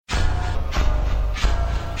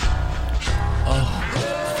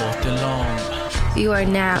You are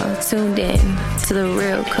now tuned in to the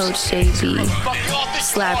real Coach JB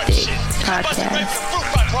Slapdick Podcast.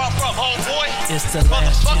 It's the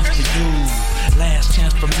last chance for you, last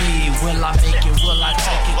chance for me. Will I make it? Will I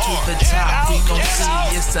take it to the top? We gon'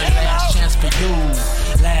 see. It's the last chance for you,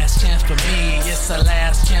 last chance for me. It's the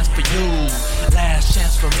last chance for you, last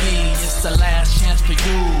chance for me. It's the last chance for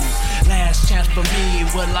you, last chance for me.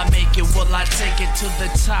 Will I make it? Will I take it to the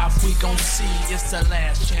top? We gon' see. It's the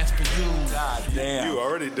last chance for you. God damn. You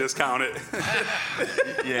already discounted.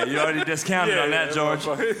 Yeah, you already discounted on that, George.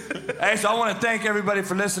 Hey, so I want to thank everybody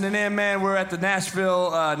for listening in, man. We're at the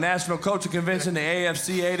Nashville National Coaching Convention, the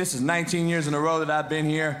AFCA. This is 19 years in a row that I've been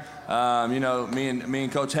here. You know, me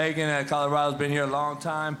and Coach Hagan at Colorado's been here a long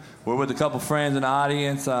time. We're with a couple friends in the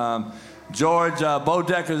audience. George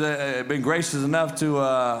Bodecker's been gracious enough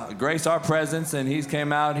to grace our presence, and he's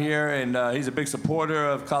came out here, and he's a big supporter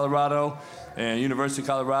of Colorado and University of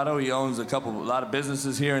Colorado. He owns a lot of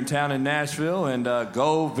businesses here in town in Nashville, and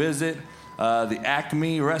go visit the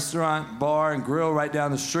Acme Restaurant, Bar, and Grill right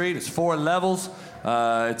down the street. It's 4 levels.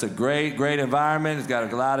 It's a great environment. It's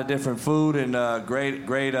got a lot of different food and great.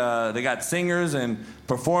 They got singers and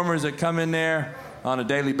performers that come in there on a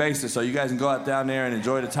daily basis. So you guys can go out down there and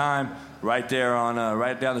enjoy the time right there on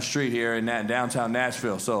right down the street here in downtown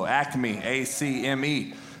Nashville. So Acme,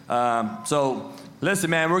 ACME. So listen,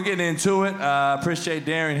 man, we're getting into it. Appreciate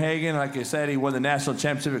Darian Hagan. Like I said, he won the national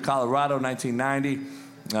championship at Colorado in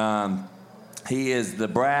 1990. He is the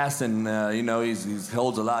brass, and you know he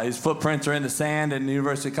holds a lot. His footprints are in the sand at the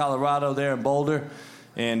University of Colorado there in Boulder.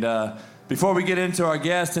 And before we get into our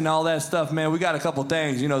guest and all that stuff, man, we got a couple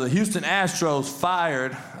things. You know, the Houston Astros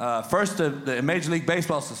fired first. The Major League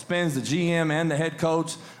Baseball suspends the GM and the head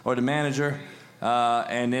coach or the manager,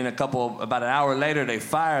 and then about an hour later, they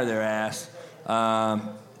fire their ass.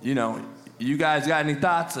 You know. You guys got any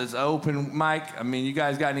thoughts? It's an open mic. I mean, you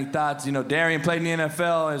guys got any thoughts? You know, Darian played in the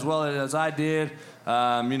NFL as well as I did.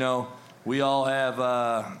 You know, we all have,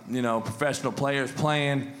 you know, professional players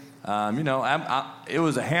playing. You know, it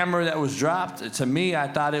was a hammer that was dropped. To me, I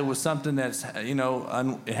thought it was something that's, you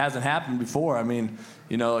know, it hasn't happened before. I mean,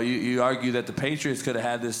 you know, you argue that the Patriots could have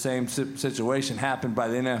had this same situation happen by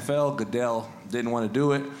the NFL. Goodell didn't want to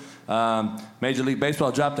do it. Major League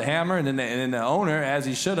Baseball dropped the hammer, and then the owner, as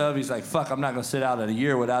he should have, he's like, fuck, I'm not going to sit out a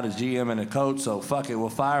year without a GM and a coach, so fuck it, we'll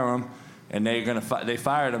fire him. And they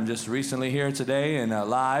fired him just recently here today and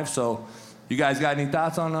live. So you guys got any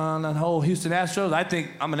thoughts on the whole Houston Astros? I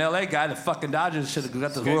think I'm an LA guy. The fucking Dodgers should have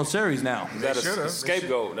got the World Series now. That's a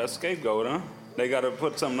scapegoat. That's a scapegoat, huh? They got to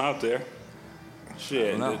put something out there.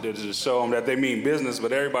 Shit, to just show them that they mean business,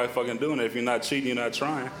 but everybody fucking doing it. If you're not cheating, you're not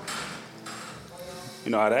trying. You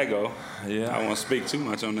know how that go. Yeah. I won't speak too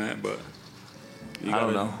much on that, but I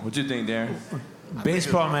don't know. What you think, Darren?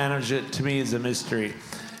 Baseball manager to me is a mystery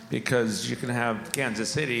because you can have Kansas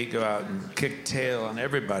City go out and kick tail on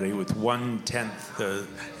everybody with 1/10. And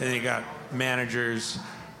then you got managers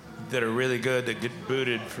that are really good that get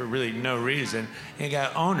booted for really no reason. And you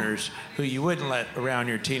got owners who you wouldn't let around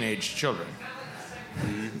your teenage children.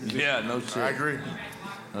 Yeah, no shit. I agree.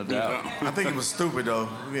 No doubt. I think it was stupid, though,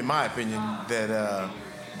 in my opinion, that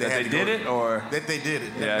they did it, or that they did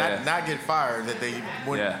it. Yeah, not get fired, that they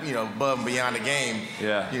went, you know, above and beyond the game.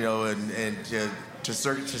 Yeah. You know, and to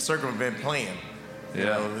circumvent playing. You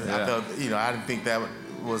know, I felt, you know, I didn't think that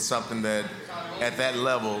was something that at that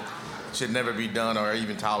level should never be done or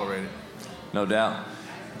even tolerated. No doubt.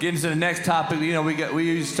 Getting to the next topic, you know, we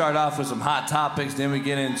usually start off with some hot topics, then we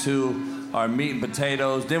get into our meat and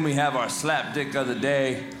potatoes. Then we have our Slapdick of the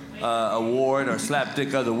Day award, or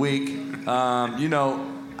Slapdick of the Week. You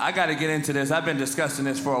know, I got to get into this. I've been discussing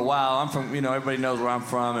this for a while. I'm from, you know, everybody knows where I'm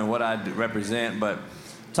from and what I represent. But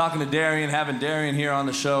talking to Darian, having Darian here on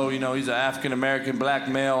the show, you know, he's an African-American black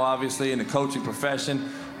male, obviously, in the coaching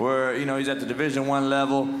profession, where, you know, he's at the Division I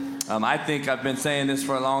level. I think I've been saying this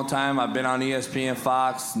for a long time. I've been on ESPN,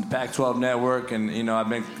 Fox, and the Pac-12 Network, and, you know, I've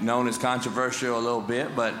been known as controversial a little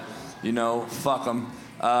bit, but you know, fuck them.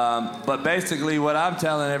 But basically what I'm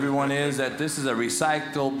telling everyone is that this is a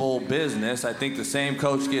recyclable business. I think the same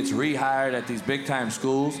coach gets rehired at these big-time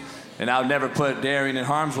schools, and I'll never put Darian in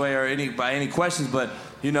harm's way or by any questions, but,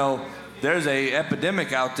 you know, there's a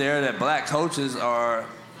epidemic out there that black coaches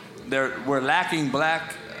we're lacking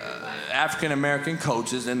black African-American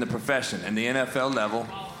coaches in the profession, in the NFL level.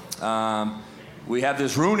 We have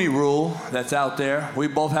this Rooney Rule that's out there. We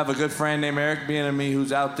both have a good friend named Eric Bieniemy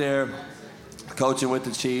who's out there coaching with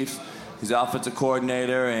the Chiefs. He's the offensive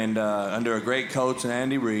coordinator and under a great coach,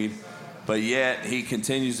 Andy Reid. But yet he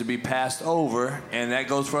continues to be passed over, and that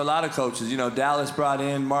goes for a lot of coaches. You know, Dallas brought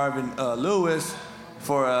in Marvin Lewis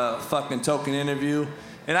for a fucking token interview.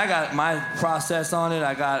 And I got my process on it.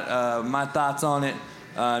 I got my thoughts on it.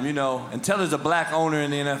 Until there's a black owner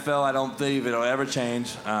in the NFL, I don't believe it'll ever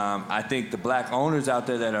change. I think the black owners out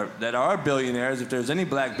there that are billionaires, if there's any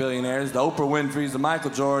black billionaires, the Oprah Winfreys, the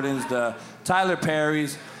Michael Jordans, the Tyler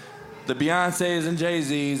Perrys, the Beyoncés and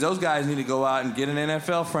Jay-Z's, those guys need to go out and get an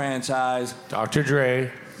NFL franchise. Dr.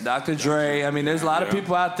 Dre. I mean, there's a lot of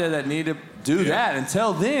people out there that need to do that.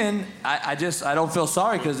 Until then, I don't feel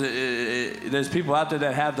sorry because there's people out there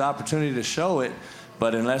that have the opportunity to show it.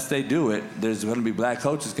 But unless they do it, there's going to be black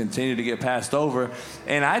coaches continue to get passed over.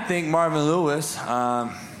 And I think Marvin Lewis,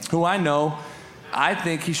 who I know, I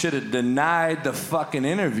think he should have denied the fucking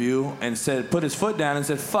interview and put his foot down and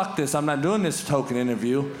said, fuck this, I'm not doing this token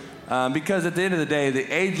interview. Because at the end of the day,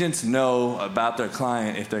 the agents know about their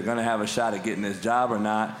client if they're going to have a shot at getting this job or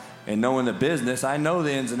not. And knowing the business, I know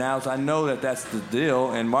the ins and outs. I know that that's the deal.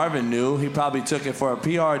 And Marvin knew. He probably took it for a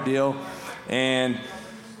PR deal. And...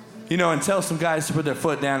 and tell some guys to put their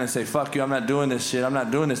foot down and say, fuck you, I'm not doing this shit. I'm not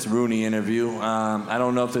doing this Rooney interview. I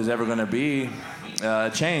don't know if there's ever going to be a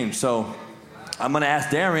change. So I'm going to ask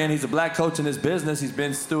Darian. He's a black coach in this business. He's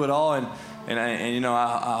been through it all. And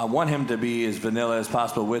I want him to be as vanilla as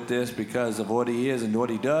possible with this because of what he is and what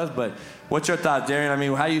he does. But what's your thoughts, Darian? I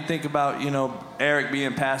mean, how do you think about, Eric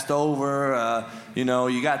being passed over?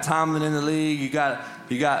 You got Tomlin in the league. You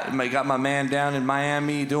got my man down in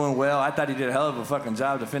Miami doing well. I thought he did a hell of a fucking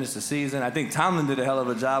job to finish the season. I think Tomlin did a hell of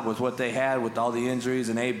a job with what they had with all the injuries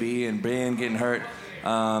and AB and Ben getting hurt.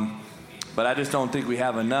 But I just don't think we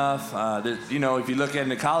have enough. If you look at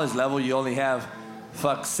the college level, you only have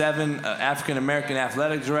 7 African-American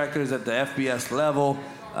athletic directors at the FBS level.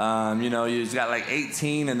 You've got like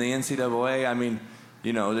 18 in the NCAA. I mean,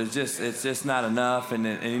 it's just not enough.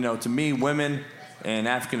 And to me, women and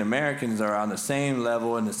African Americans are on the same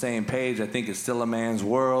level and the same page. I think it's still a man's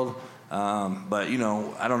world. But,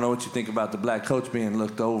 I don't know what you think about the black coach being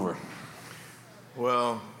looked over.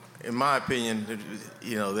 Well, in my opinion,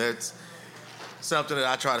 that's something that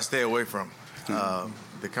I try to stay away from.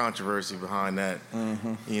 The controversy behind that.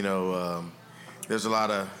 Mm-hmm. There's a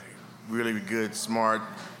lot of really good, smart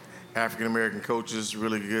African-American coaches,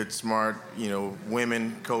 really good, smart,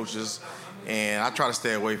 women coaches. And I try to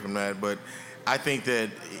stay away from that. But I think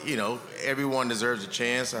that, everyone deserves a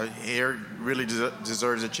chance. Eric really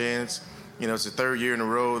deserves a chance. It's the third year in a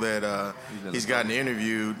row that he's gotten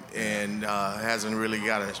interviewed and hasn't really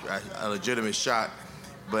got a legitimate shot.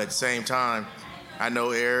 But at the same time, I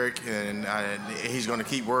know Eric, and he's going to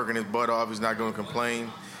keep working his butt off. He's not going to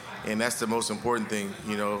complain. And that's the most important thing.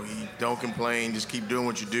 Don't complain. Just keep doing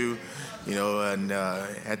what you do. And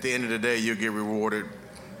at the end of the day, you'll get rewarded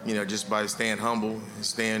just by staying humble and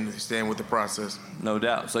staying with the process. No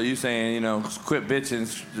doubt. So you saying, quit the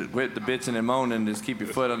bitching and moaning, just keep your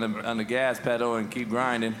foot on the gas pedal and keep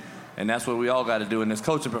grinding. And that's what we all got to do in this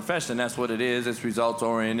coaching profession. That's what it is. It's results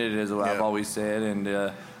oriented, is what I've always said. And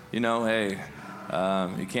hey,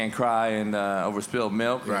 you can't cry and over spilled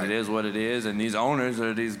milk. Right. It is what it is. And these owners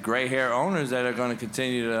are these gray hair owners that are going to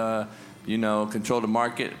continue to, control the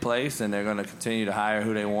marketplace, and they're going to continue to hire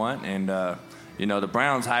who they want. And the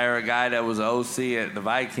Browns hire a guy that was an OC at the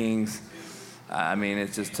Vikings. I mean,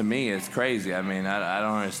 it's just, to me, it's crazy. I mean, I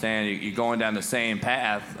don't understand. You're going down the same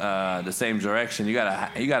path, the same direction. You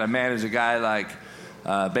gotta manage a guy like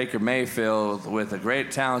Baker Mayfield with a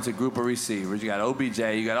great, talented group of receivers. You got OBJ.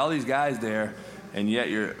 You got all these guys there, and yet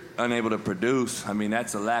you're unable to produce. I mean,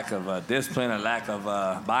 that's a lack of discipline, a lack of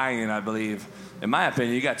buy-in, I believe. In my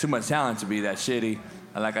opinion, you got too much talent to be that shitty.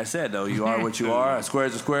 Like I said, though, you are what you are. A square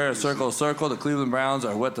is a square, a circle is a circle. The Cleveland Browns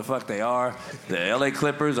are what the fuck they are. The LA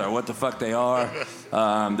Clippers are what the fuck they are.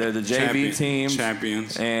 They're the JV team.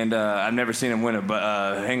 Champions. And I've never seen them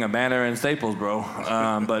hang a banner in Staples, bro.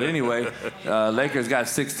 But anyway, Lakers got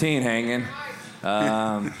 16 hanging.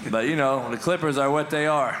 But, the Clippers are what they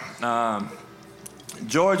are.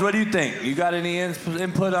 George, what do you think? You got any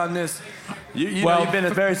input on this? You've been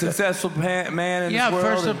a very successful man in this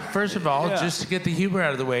world. Yeah, first of all, just to get the humor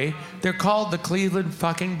out of the way, they're called the Cleveland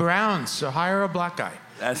fucking Browns, so hire a black guy.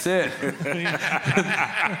 That's it.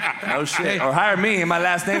 No shit. Or hire me, and my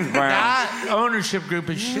last name's Brown. That ownership group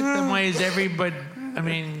is shit them ways everybody. I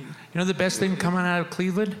mean, the best thing coming out of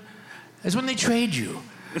Cleveland is when they trade you.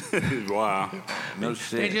 Wow. No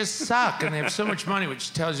shit. They just suck, and they have so much money,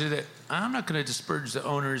 which tells you that I'm not going to disparage the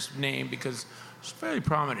owner's name because he's fairly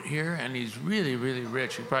prominent here, and he's really, really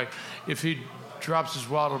rich. He probably, if he drops his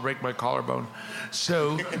wallet, it'll break my collarbone.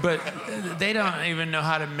 So, but they don't even know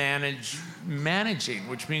how to managing,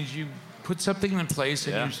 which means you put something in place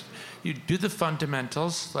and you do the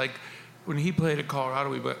fundamentals, like when he played at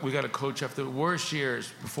Colorado, we got a coach after the worst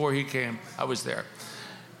years before he came. I was there,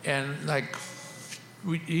 and like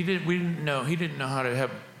he didn't know how to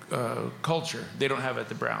have culture. They don't have it at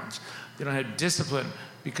the Browns. They don't have discipline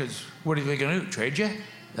because what are they going to do? Trade you?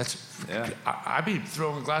 I'd be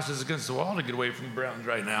throwing glasses against the wall to get away from the Browns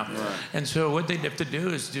right now. Right. And so what they'd have to do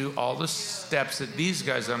is do all the steps that these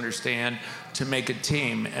guys understand to make a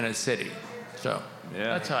team and a city. So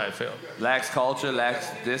that's how I feel. Lacks culture, lacks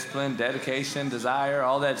discipline, dedication, desire,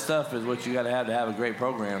 all that stuff is what you got to have a great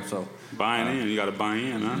program. So buying in, you got to buy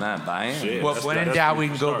in, huh? Not buy in. Shit, well, when in doubt, we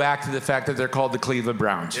can go back to the fact that they're called the Cleveland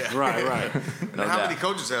Browns. Yeah. Right. Now, how many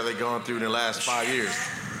coaches have they gone through in the last 5 years?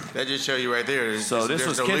 That just show you right there. So this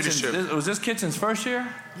was Kitchen's. Was this Kitchen's first year?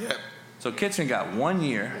 Yep. So Kitchen got 1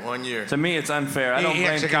 year. 1 year. To me, it's unfair. I don't blame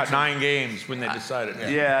actually Kitchen. got 9 games when they decided.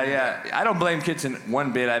 Yeah. I don't blame Kitchen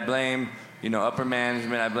one bit. I blame, upper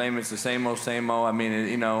management. I blame it's the same old. I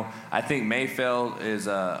mean, I think Mayfield is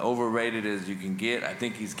overrated as you can get. I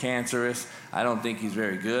think he's cancerous. I don't think he's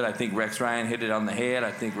very good. I think Rex Ryan hit it on the head.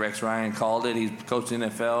 I think Rex Ryan called it. He's coached the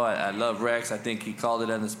NFL. I love Rex. I think he called it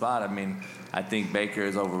on the spot. I mean, I think Baker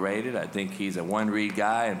is overrated. I think he's a one-read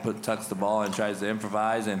guy and tucks the ball and tries to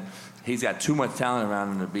improvise. And he's got too much talent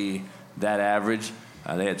around him to be that average.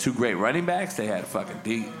 They had 2 great running backs. They had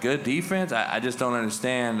fucking good defense. I just don't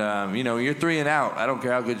understand. You're 3 and out. I don't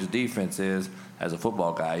care how good your defense is. As a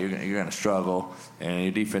football guy, you're going to struggle. And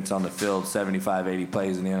your defense on the field, 75, 80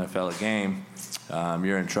 plays in the NFL a game,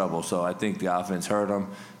 you're in trouble. So I think the offense hurt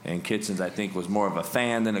them. And Kitchens, I think, was more of a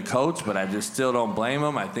fan than a coach, but I just still don't blame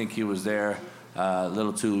him. I think he was there a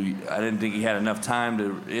little too. I didn't think he had enough time to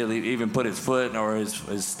really even put his foot or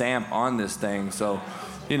his stamp on this thing. So,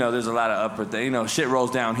 there's a lot of upper things. Shit rolls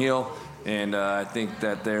downhill, and I think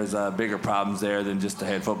that there's bigger problems there than just a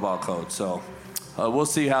head football coach. So we'll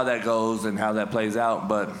see how that goes and how that plays out.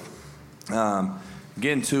 But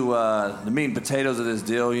getting to the meat and potatoes of this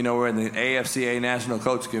deal, we're in the AFCA National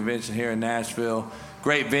Coach Convention here in Nashville.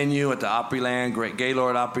 Great venue at the Opryland, great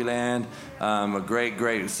Gaylord Opryland. A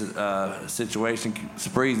great situation.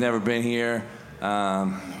 Spree's never been here.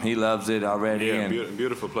 He loves it already. Yeah, and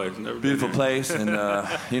beautiful place. Beautiful place, and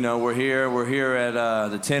we're here at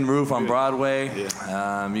the Tin Roof on Broadway.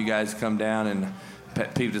 Yeah. You guys come down and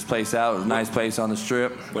peep this place out. It's a nice place on the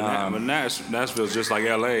Strip. But Nashville's just like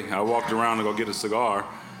L.A. I walked around to go get a cigar,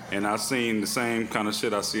 and I seen the same kind of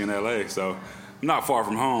shit I see in L.A. So I'm not far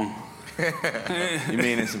from home. You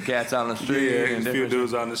mean there's some cats out on the street? Yeah, a few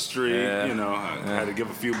dudes on the street. I had to give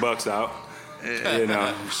a few bucks out.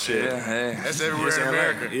 Shit. Yeah, hey. That's everywhere in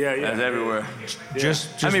America. Yeah. That's everywhere.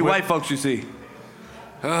 Just how many white folks you see?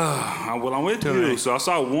 Well, I'm with you, so I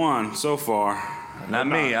saw 1 so far. Not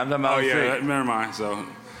me. I'm talking about the street. Never mind. So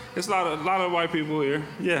it's a lot of white people here.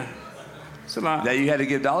 Yeah, it's a lot. That you had to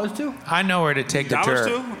give dollars to? I know where to take the Dollars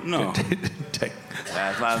tour. to? No.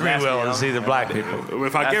 That's why I'm Free asking will you, to see the black people.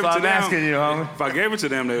 If I gave it to them, asking you, homie. If I gave it to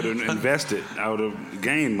them, they would have invested. I would have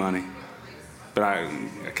gained money. But I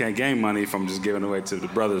can't gain money if I'm just giving away to the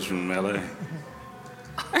brothers from L.A.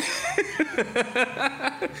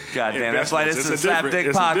 God damn, that's why this is a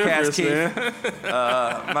Slapdick podcast, Keith.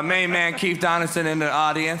 My main man, Keith Donaldson, in the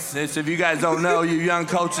audience. If you guys don't know, you young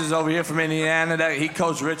coaches over here from Indiana, he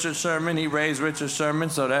coached Richard Sherman. He raised Richard Sherman,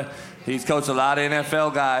 so that he's coached a lot of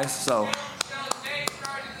NFL guys. So.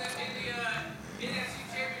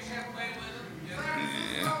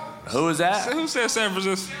 Who is that? Who said San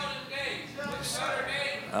Francisco?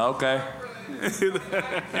 Okay.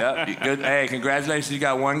 Yep. Good. Hey, congratulations. You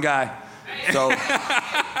got 1 guy. So.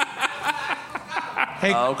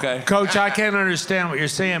 Hey, okay. Coach, I can't understand what you're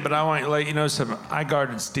saying, but I want to let you know something. I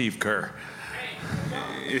guarded Steve Kerr.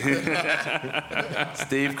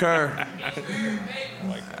 Steve Kerr.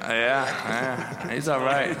 Yeah. He's all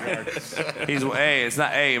right.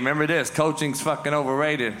 Remember this. Coaching's fucking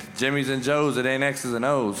overrated. Jimmy's and Joe's, it ain't X's and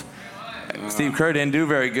O's. Steve Kerr didn't do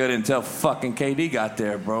very good until fucking KD got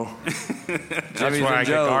there, bro. That's why I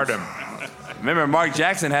could guard him. Remember, Mark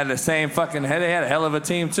Jackson had the same fucking head. They had a hell of a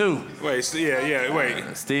team, too. Wait.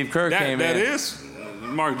 Steve Kerr came in. That is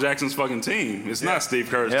Mark Jackson's fucking team. It's not Steve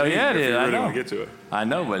Kerr's hell team. Yeah, it is. I know. Want to get to it. I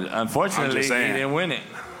know, but unfortunately, he didn't win it.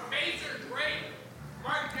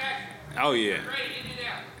 Oh, yeah.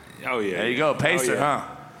 There you go. Pacer, huh?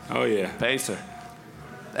 Oh, yeah. Pacer.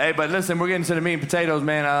 Hey, but listen, we're getting to the meat and potatoes,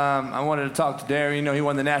 man. I wanted to talk to Darren. He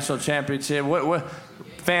won the national championship. What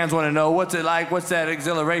fans want to know? What's it like? What's that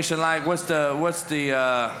exhilaration like? What's the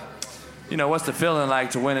feeling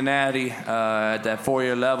like to win a natty at that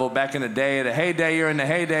 4-year level? Back in the day, the heyday, you're in the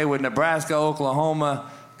heyday with Nebraska, Oklahoma,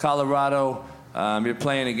 Colorado, You're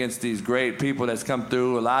playing against these great people that's come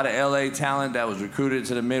through. A lot of LA talent that was recruited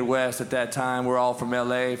to the Midwest at that time. We're all from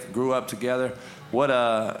LA, grew up together.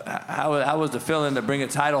 How was the feeling to bring a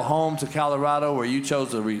title home to Colorado, where you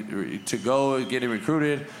chose to go getting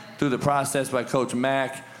recruited through the process by Coach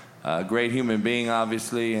Mack, a great human being,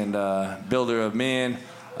 obviously, and builder of men.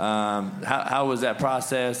 How was that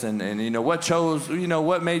process? And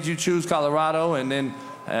what made you choose Colorado? And then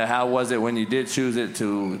how was it when you did choose it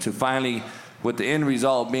to finally, with the end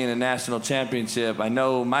result being a national championship? I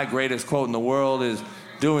know my greatest quote in the world is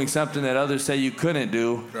doing something that others say you couldn't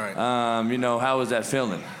do. Right. How was that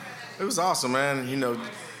feeling? It was awesome, man.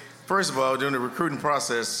 First of all, during the recruiting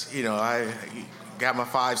process, I got my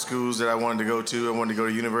 5 schools that I wanted to go to. I wanted to go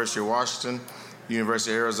to University of Washington,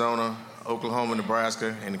 University of Arizona, Oklahoma,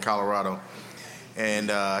 Nebraska, and Colorado.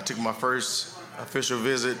 And I took my first official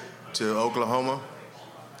visit to Oklahoma.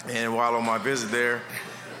 And while on my visit there,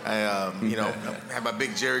 I had my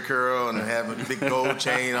big Jerry curl and I had my big gold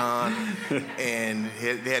chain on. And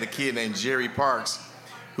they had a kid named Jerry Parks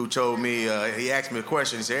who told me, he asked me a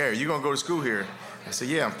question. He said, "Hey, are you going to go to school here?" I said,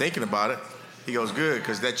 "Yeah, I'm thinking about it." He goes, "Good,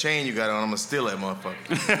 because that chain you got on, I'm going to steal that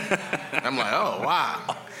motherfucker." I'm like, "Oh,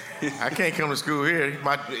 wow. I can't come to school here.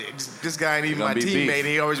 This guy ain't even my teammate.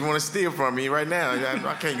 He always want to steal from me right now.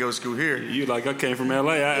 I can't go to school here." You like, I came from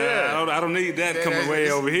L.A. I don't need that coming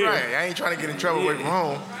way over here. Right. I ain't trying to get in trouble away from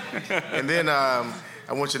home. And then I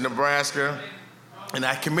went to Nebraska, and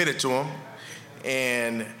I committed to him.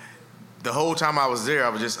 And the whole time I was there, I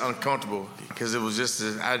was just uncomfortable because it was just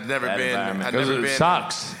I'd never been.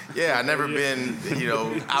 Sucks. Yeah, I'd never been,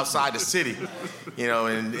 outside the city,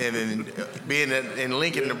 and being in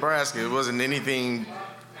Lincoln, Nebraska, it wasn't anything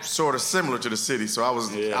sort of similar to the city. So I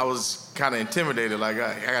was kind of intimidated, like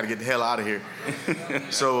I got to get the hell out of here.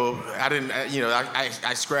 So I didn't,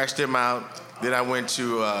 I scratched him out. Then I went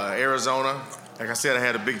to Arizona. Like I said, I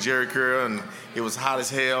had a big Jerry curl, and it was hot as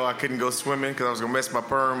hell. I couldn't go swimming because I was going to mess my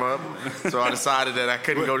perm up. So I decided that I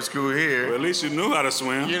couldn't go to school here. Well, at least you knew how to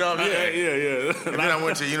swim. Yeah. And then I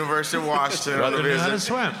went to University of Washington on a visit. How to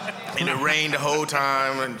swim. And it rained the whole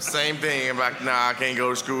time, and same thing. I'm like, nah, I can't go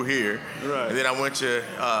to school here. Right. And then I went to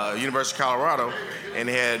University of Colorado, and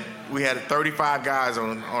we had 35 guys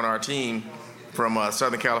on our team from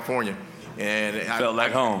Southern California. And I felt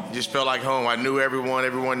like home. Just felt like home. I knew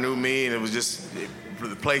everyone knew me, and it was just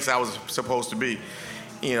the place I was supposed to be.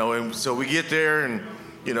 And so we get there, and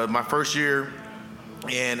my first year,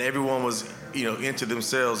 and everyone was into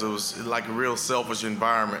themselves. It was like a real selfish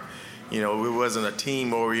environment. It wasn't a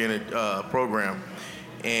team-oriented program,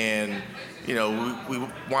 and we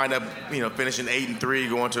wind up finishing 8-3,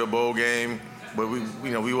 going to a bowl game, but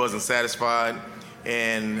we wasn't satisfied.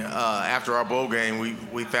 And after our bowl game,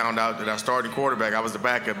 we found out that our starting quarterback, I was the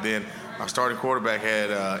backup then, our starting quarterback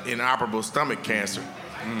had inoperable stomach cancer.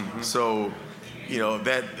 Mm-hmm. So,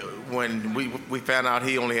 that when we found out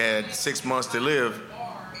he only had 6 months to live,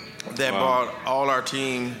 that brought all our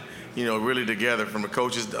team, really together from the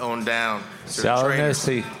coaches on down. Sal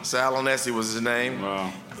Onesi. Sal Onesi was his name.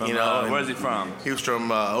 Wow. Where's he from? He was from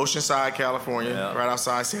Oceanside, California, right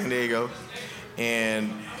outside San Diego.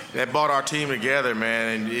 And that brought our team together,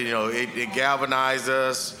 man, and it galvanized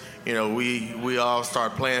us. We all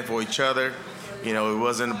started playing for each other. It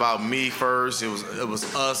wasn't about me first. It was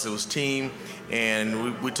us. It was team,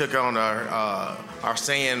 and we took on our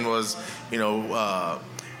saying was,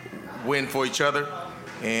 win for each other,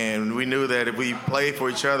 and we knew that if we played for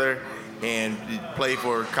each other and played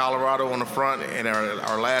for Colorado on the front and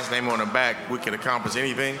our last name on the back, we could accomplish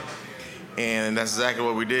anything. And that's exactly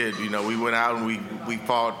what we did. We went out and we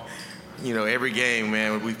fought, every game,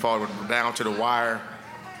 man. We fought down to the wire.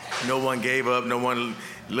 No one gave up. No one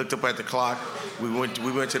looked up at the clock. We went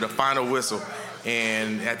to the final whistle.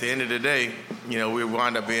 And at the end of the day, we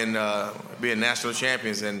wound up being national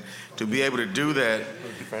champions. And to be able to do that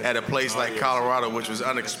at a place like Colorado, which was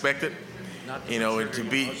unexpected, and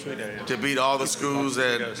to beat all the schools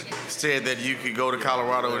that said that you could go to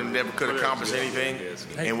Colorado and never could accomplish anything,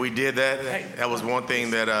 and we did that. That was one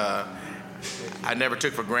thing that I never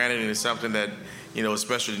took for granted, and it's something that is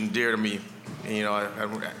special and dear to me. I'm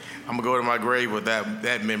gonna go to my grave with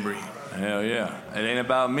that memory. Hell yeah! It ain't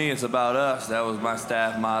about me; it's about us. That was my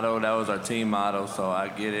staff motto. That was our team motto. So I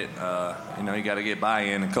get it. You got to get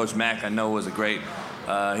buy-in. And Coach Mack, I know, was a great.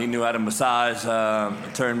 He knew how to massage,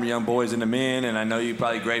 turn young boys into men, and I know you're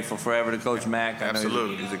probably grateful forever to Coach Mack.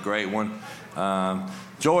 Absolutely. He's a great one.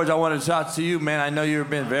 George, I want to talk to you, man. I know you've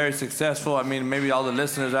been very successful. I mean, maybe all the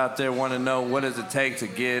listeners out there want to know, what does it take to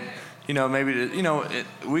get,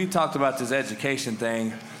 we talked about this education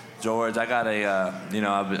thing George, I got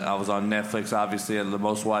I was on Netflix, obviously, the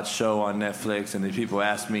most watched show on Netflix, and then people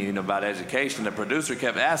asked me, about education. The producer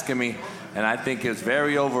kept asking me, and I think it's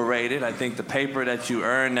very overrated. I think the paper that you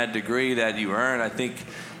earn, that degree that you earn, I think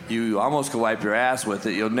you almost could wipe your ass with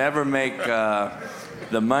it. You'll never make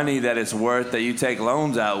the money that it's worth that you take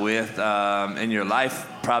loans out with in your life,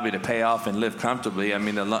 probably to pay off and live comfortably. I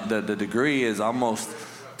mean, the degree is almost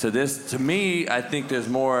to me, I think there's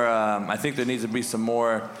more. I think there needs to be some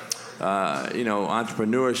more.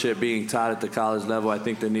 Entrepreneurship being taught at the college level. I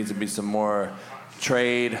think there needs to be some more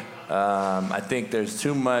trade. I think there's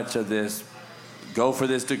too much of this, go for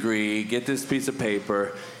this degree, get this piece of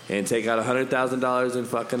paper, and take out $100,000 in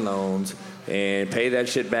fucking loans and pay that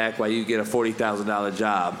shit back while you get a $40,000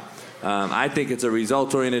 job. I think it's a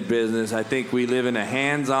results-oriented business. I think we live in a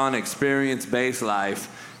hands-on, experience-based life.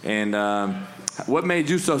 And what made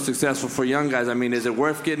you so successful for young guys? I mean, is it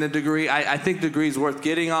worth getting a degree? I think degrees worth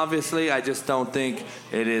getting, obviously. I just don't think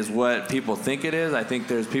it is what people think it is. I think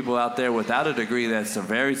there's people out there without a degree that's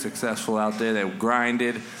very successful out there that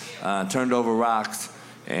grinded, turned over rocks,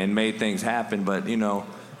 and made things happen. But,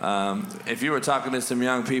 if you were talking to some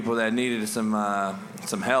young people that needed some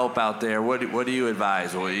help out there, what do you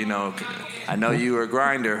advise? Well, I know you were a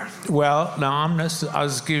grinder. Well, no, I'll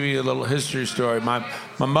just give you a little history story. My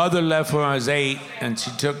mother left when I was 8, and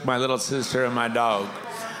she took my little sister and my dog.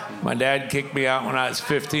 My dad kicked me out when I was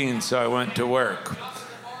 15, so I went to work.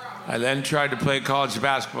 I then tried to play college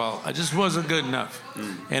basketball. I just wasn't good enough.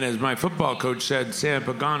 And as my football coach said, Sam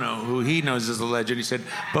Pagano, who he knows is a legend, he said,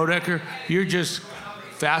 Bodecker, you're just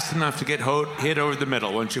fast enough to get hit over the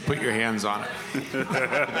middle once you put your hands on it.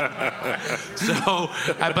 So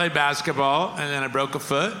I played basketball, and then I broke a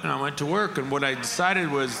foot, and I went to work. And what I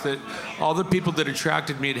decided was that all the people that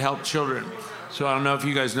attracted me had helped children. So I don't know if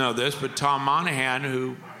you guys know this, but Tom Monahan,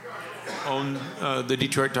 who owned the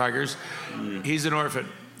Detroit Tigers, he's an orphan.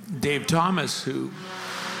 Dave Thomas, who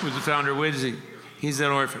was the founder of Widzy, he's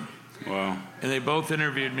an orphan. Wow. And they both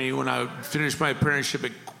interviewed me when I finished my apprenticeship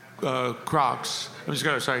at Crocs.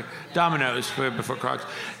 Domino's before Crocs,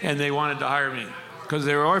 and they wanted to hire me because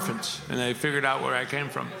they were orphans and they figured out where I came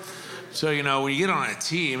from. So when you get on a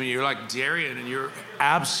team and you're like Darian and you're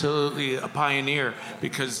absolutely a pioneer,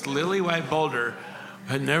 because Lily White Boulder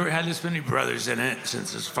had never had this many brothers in it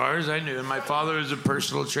since as far as I knew, and my father was a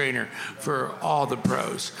personal trainer for all the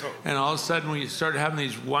pros. And all of a sudden we started having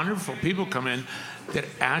these wonderful people come in that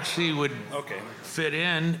actually would fit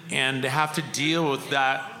in and have to deal with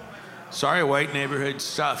that white neighborhood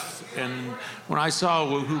stuff. And when I saw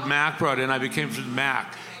who Mac brought in, I became friends with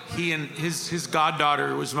Mac. He and his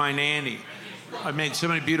goddaughter was my nanny. I made so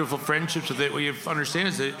many beautiful friendships with it. What you understand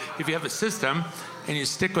is that if you have a system and you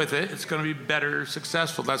stick with it, it's going to be better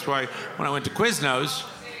successful. That's why when I went to Quiznos,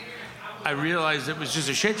 I realized it was just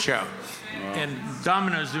a shit show. Wow. And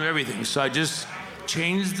Domino's knew everything. So I just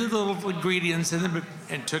changed the little ingredients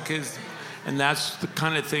and took his, and that's the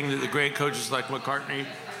kind of thing that the great coaches like McCartney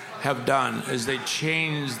have done, is they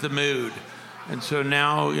change the mood. And so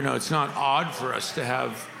now, it's not odd for us to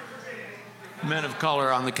have men of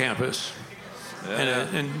color on the campus. Yeah.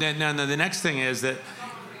 And then the next thing is that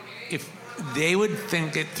if they would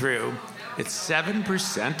think it through, it's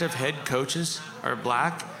 7% of head coaches are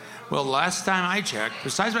black. Well, last time I checked,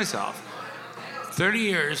 besides myself, 30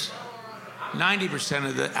 years, 90%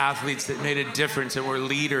 of the athletes that made a difference and were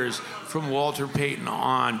leaders, from Walter Payton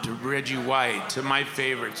on to Reggie White to my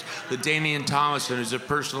favorites, the Damian Thomason, who's a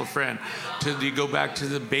personal friend, to you go back to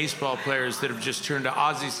the baseball players that have just turned to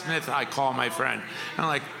Ozzie Smith, I call my friend. And I'm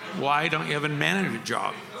like, why don't you have a management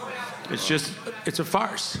job? It's a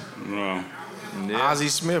farce. Wow. Yeah. Ozzie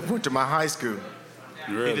Smith went to my high school.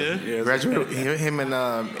 Really? He did? Yeah, graduated. Him and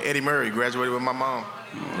Eddie Murray graduated with my mom.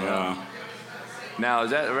 Yeah. Now,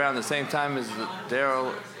 is that around the same time as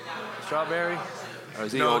Darryl Strawberry? Or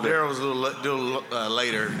is he older? Darryl was a little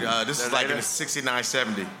later. This is like in the 69,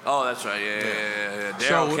 70. Oh, that's right. Yeah.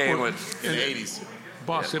 Darryl came with in the 80s.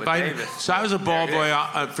 Boss, I was a ball boy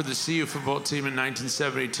for the CU football team in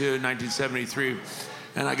 1972 and 1973,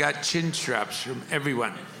 and I got chin straps from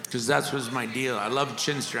everyone because that was my deal. I loved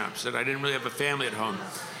chin straps, and I didn't really have a family at home.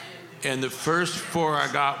 And the first 4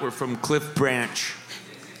 I got were from Cliff Branch,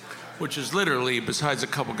 which is literally, besides a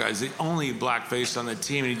couple guys, the only black face on the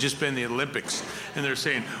team, and he'd just been in the Olympics. And they're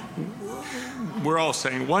saying, we're all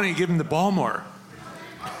saying, why don't you give him the ball more?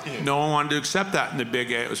 No one wanted to accept that in the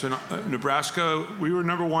Big A. It was in Nebraska. We were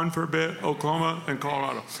number 1 for a bit, Oklahoma and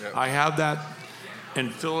Colorado. Yep. I have that,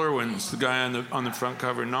 and Phil Irwin's the guy on the front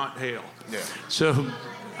cover, not Hale. Yeah. So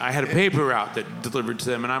I had a paper route that delivered to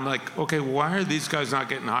them, and I'm like, okay, why are these guys not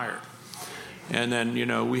getting hired? And then,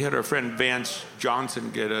 we had our friend Vance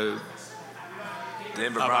Johnson get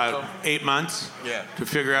about 8 months to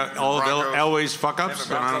figure out all of Elway's fuck-ups.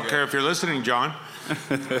 And I don't care if you're listening, John.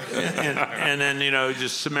 and then,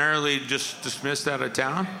 just summarily just dismissed out of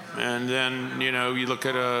town. And then, you look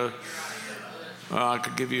at I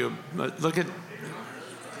could give you look at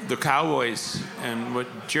the Cowboys and what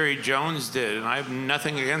Jerry Jones did. And I have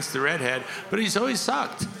nothing against the redhead, but he's always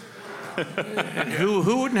sucked. And who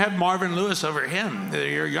wouldn't have Marvin Lewis over him?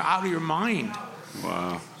 You're out of your mind.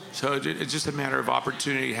 Wow. So it's just a matter of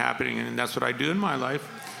opportunity happening, and that's what I do in my life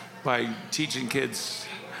by teaching kids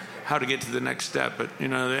how to get to the next step. But, the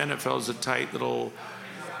NFL is a tight little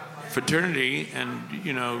fraternity, and,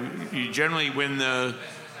 you generally win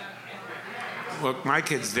what my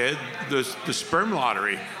kids did, the sperm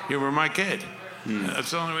lottery. You were my kid.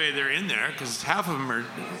 That's the only way they're in there, because half of them are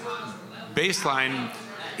baseline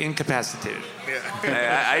incapacitated.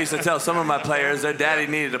 I used to tell some of my players their daddy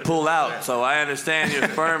needed to pull out, so I understand your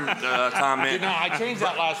sperm comment. I changed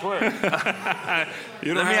that last word.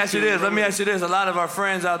 Let me ask you this. A lot of our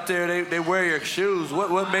friends out there, they wear your shoes.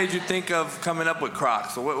 What made you think of coming up with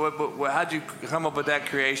Crocs? How'd you come up with that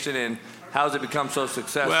creation, and how's it become so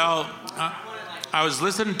successful? Well, I was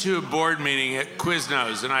listening to a board meeting at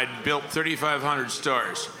Quiznos, and I'd built 3,500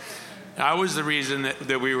 stores. I was the reason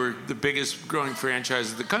that we were the biggest growing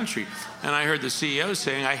franchise in the country. And I heard the CEO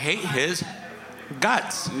saying, I hate his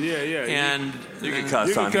guts. Yeah. And you can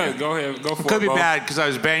cuss on here. Go ahead. Go for it. Could be bad because I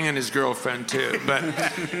was banging his girlfriend too. But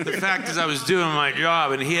the fact is I was doing my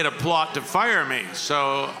job and he had a plot to fire me.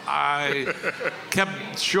 So I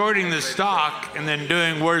kept shorting the stock and then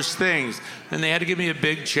doing worse things. And they had to give me a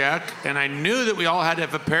big check. And I knew that we all had to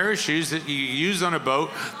have a pair of shoes that you use on a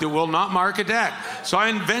boat that will not mark a deck. So I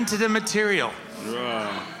invented a material.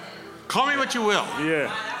 Wow. Call me what you will.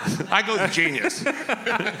 Yeah. I go genius.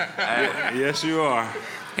 Yes, you are.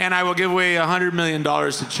 And I will give away $100 million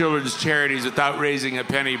to children's charities without raising a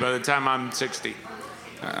penny by the time I'm 60.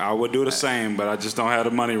 I would do the same, but I just don't have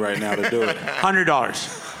the money right now to do it.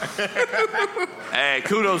 $100. Hey,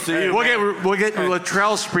 kudos to you. We'll get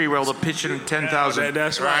Latrell Sprewell to pitch in 10,000.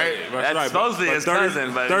 That's right. That's supposedly his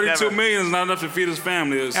cousin, but 32 million is not enough to feed his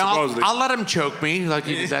family. Supposedly. I'll let him choke me like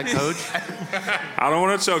you did that, Coach. I don't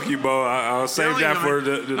want to choke you, Bo. I'll save that for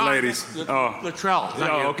the ladies. Latrell.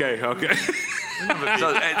 Oh, okay.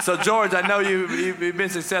 So George, I know you've been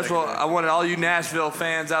successful. I wanted all you Nashville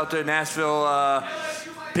fans out there, Nashville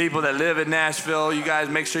people that live in Nashville, you guys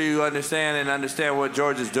make sure you understand what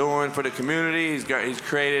George is doing for the community. He's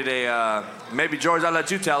created maybe George, I'll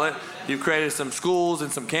let you tell it. You've created some schools and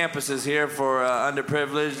some campuses here for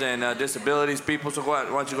underprivileged and disabilities people. So why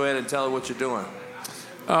don't you go ahead and tell what you're doing?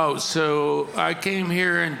 Oh, so I came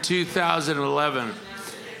here in 2011.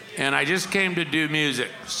 And I just came to do music.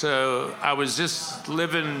 So I was just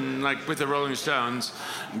living like with the Rolling Stones.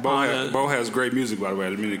 Bo has great music, by the way. I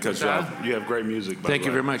didn't mean to cut you off. You have great music, by the way. Thank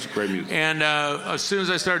you very much. Great music. And as soon as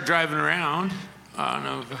I started driving around,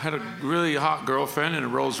 I had a really hot girlfriend in a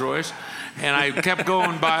Rolls Royce. And I kept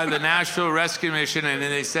going by the Nashville Rescue Mission, and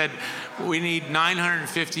then they said, we need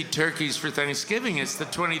 950 turkeys for Thanksgiving. It's the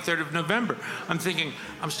 23rd of November. I'm thinking,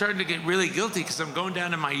 I'm starting to get really guilty because I'm going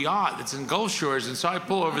down to my yacht that's in Gulf Shores. And so I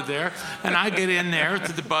pull over there, and I get in there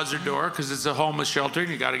to the buzzer door because it's a homeless shelter, and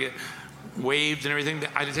you got to get waved and everything.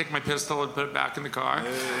 I had to take my pistol and put it back in the car.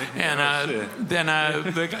 Then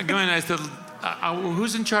the guy and I said,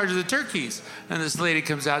 who's in charge of the turkeys? And this lady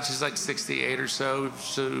comes out, she's like 68 or so.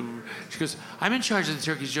 So she goes, I'm in charge of the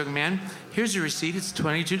turkeys, young man. Here's your receipt, it's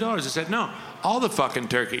 $22. I said, no, all the fucking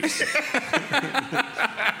turkeys.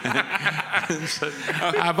 So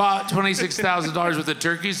I bought $26,000 worth of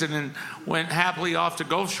turkeys and then went happily off to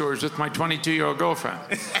Gulf Shores with my 22-year-old girlfriend.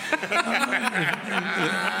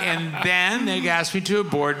 And then they asked me to a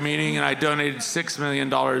board meeting, and I donated $6 million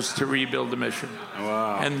to rebuild the mission.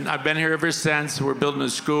 Wow. And I've been here ever since. We're building a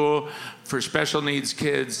school for special needs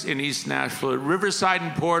kids in East Nashville, Riverside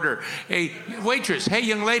and Porter. Hey, waitress, hey,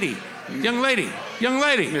 young lady.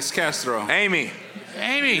 Miss Castro. Amy.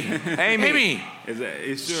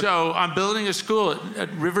 Is sure? So I'm building a school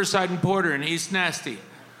at Riverside and Porter in East Nasty.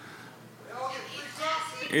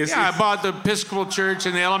 I bought the Episcopal Church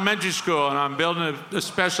and the elementary school, and I'm building a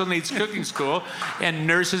special needs cooking school, and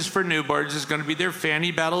Nurses for Newborns is going to be there.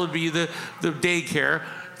 Fanny Battle will be the daycare.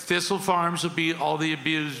 Thistle Farms will be all the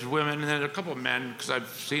abused women, and then a couple of men, because I've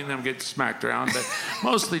seen them get smacked around, but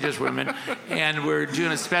mostly just women. And we're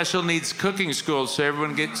doing a special needs cooking school, so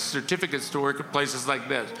everyone gets certificates to work at places like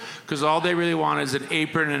this, because all they really want is an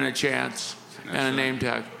apron and a chance and a name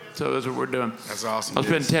tag. So that's what we're doing. That's awesome. I'll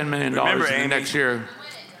spend $10 million in the next year.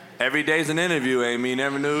 Every day's an interview, Amy. You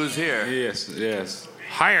never knew who's here. Yes.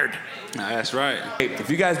 Hired. That's right.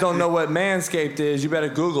 If you guys don't know what Manscaped is, you better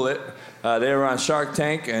Google it. They were on Shark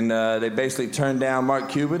Tank, and they basically turned down Mark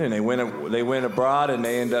Cuban, and they went abroad, and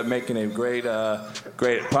they ended up making a great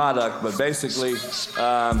product. But basically,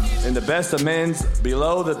 in the best of men's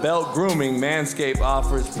below-the-belt grooming, Manscaped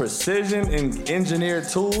offers precision and engineered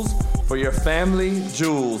tools for your family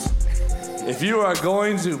jewels. If you are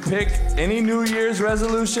going to pick any New Year's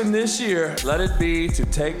resolution this year, let it be to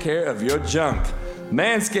take care of your junk.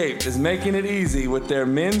 Manscaped is making it easy with their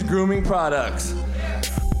men's grooming products.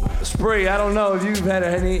 Spree, I don't know if you've had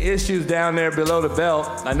any issues down there below the belt.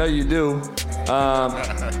 I know you do.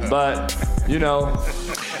 But, you know,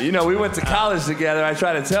 we went to college together. I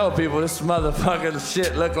try to tell people this motherfucking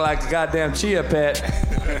shit looked like a goddamn chia pet,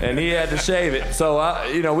 and he had to shave it. So,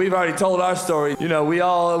 we've already told our story. You know, we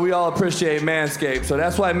all appreciate Manscaped. So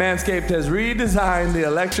that's why Manscaped has redesigned the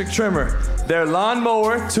electric trimmer. Their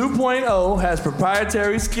Lawnmower 2.0 has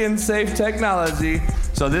proprietary skin-safe technology,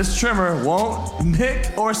 so this trimmer won't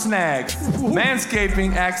nick or snag.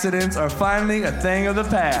 Manscaping accidents are finally a thing of the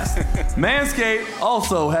past. Manscaped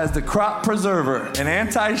also has the Crop Preserver, an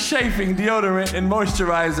anti-chafing deodorant and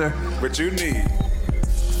moisturizer. But you need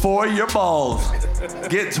for your balls.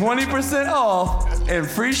 Get 20% off and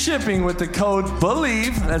free shipping with the code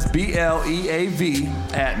BELIEVE, that's BLEAV,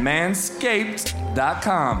 at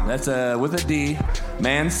manscaped.com. That's with a D,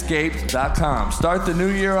 manscaped.com. Start the new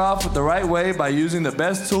year off with the right way by using the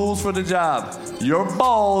best tools for the job. Your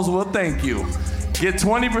balls will thank you. Get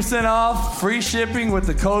 20% off, free shipping with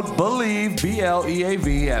the code BELIEVE,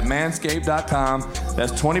 BLEAV, at manscaped.com.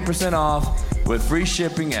 That's 20% off with free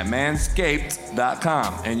shipping at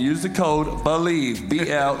manscaped.com. And use the code BELIEVE,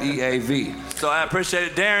 BLEAV. So I appreciate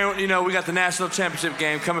it. Darren, we got the national championship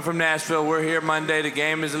game coming from Nashville. We're here Monday. The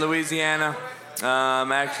game is in Louisiana,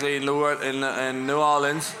 actually in New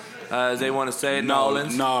Orleans, as they want to say it, New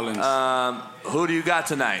Orleans. Who do you got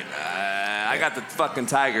tonight? I got the fucking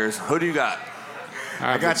Tigers. Who do you got?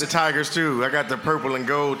 I got the Tigers, too. I got the purple and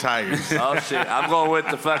gold Tigers. Oh, shit. I'm going with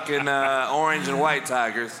the fucking orange and white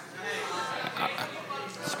Tigers.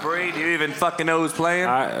 Spree, do you even fucking know who's playing?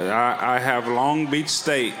 I have Long Beach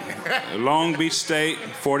State. Long Beach State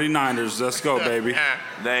 49ers. Let's go, baby.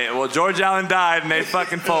 George Allen died and they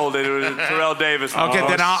fucking folded. It was Terrell Davis. Okay,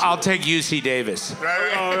 then I'll take UC Davis.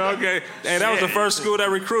 Oh, okay. Hey, that was the first school that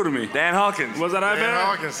recruited me. Dan Hawkins. Was that Dan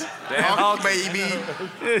Hawkins. Dan Hawkins, baby.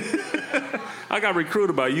 I got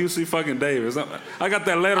recruited by UC fucking Davis. I got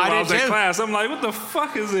that letter when I was in class. I'm like, what the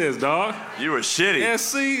fuck is this, dog? You were shitty. Yeah,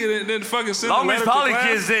 see? It didn't fucking send Long the Beach letter Poly to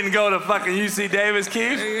class. kids didn't go to fucking UC Davis,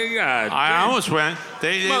 Keith. God, I almost went.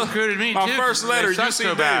 They recruited me, my too. My first letter,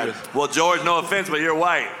 UC Davis. Well, George, no offense, but you're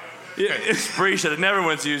white. Yeah. Spree should have never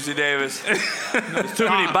went to UC Davis. There's too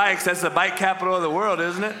many bikes. That's the bike capital of the world,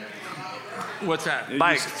 isn't it? What's that?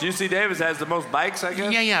 Bikes. UC Davis has the most bikes, I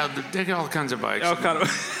guess? Yeah. They got all kinds of bikes.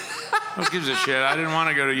 Who gives a shit? I didn't want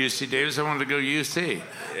to go to UC Davis. I wanted to go to UC.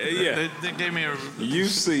 Yeah. They gave me a...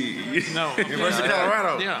 UC. No. University of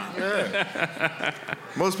Colorado. Yeah.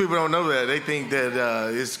 Most people don't know that. They think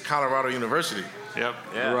that it's Colorado University. Yep.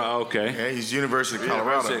 Yeah. Right, okay. Yeah, he's University of Colorado.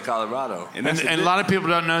 University of Colorado. And a lot of people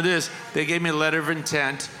don't know this. They gave me a letter of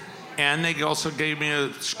intent, and they also gave me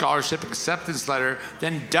a scholarship acceptance letter,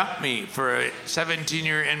 then dumped me for a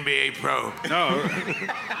 17-year NBA pro. Oh,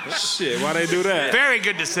 shit. Why they do that? Very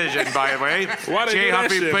good decision, by the way. Why they Jay do that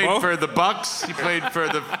Humphrey shit, played Bo? for the Bucks, he played for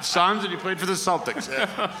the Suns, and he played for the Celtics.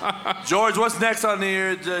 George, what's next on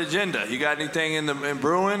the agenda? You got anything in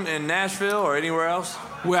brewing in Nashville or anywhere else?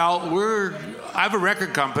 Well, I have a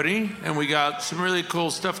record company, and we got some really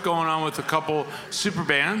cool stuff going on with a couple super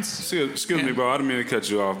bands. Excuse me, bro. I didn't mean to cut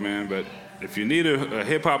you off, man. But if you need a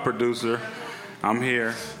hip hop producer, I'm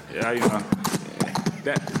here. Yeah, I'm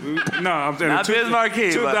saying Not Biz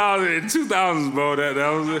Marquee, 2000s, bro.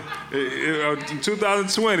 That was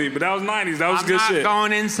 2020, but that was 90s. That was good shit. I'm not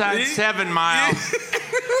going inside 7 Mile.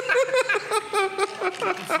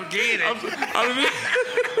 Forget it.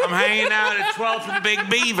 I'm hanging out at 12th and Big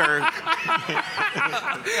Beaver.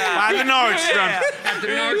 By the Nordstrom. At the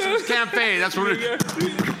Nordstrom's Cafe. That's what it is.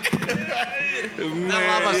 They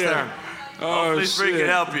love us there. Oh, please Spree can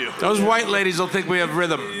help you. Those white ladies will think we have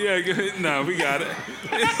rhythm. Yeah, no, we got it.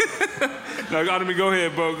 No, go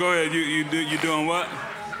ahead, bro. Go ahead. You doing what?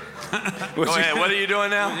 Go ahead. What are you doing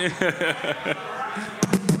now?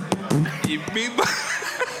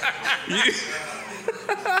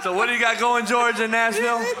 So what do you got going, George, in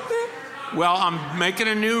Nashville? Well, I'm making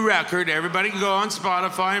a new record. Everybody can go on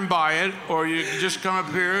Spotify and buy it, or you can just come up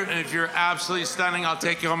here, and if you're absolutely stunning, I'll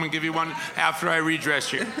take you home and give you one after I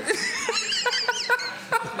redress you.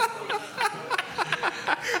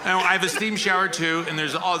 And I have a steam shower too, and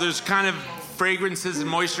there's kind of fragrances and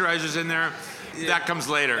moisturizers in there. Yeah. That comes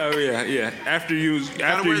later. Oh yeah. After you use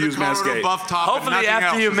Manscaped. Buff top. Hopefully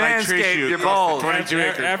after you manscape your balls. After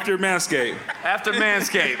Manscaped. After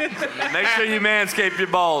Manscaped. Make sure you manscape your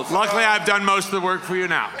balls. Luckily, I've done most of the work for you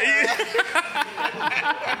now.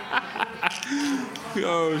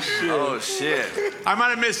 Oh shit. I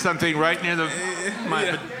might have missed something right near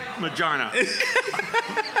my vagina. I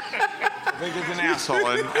think it's an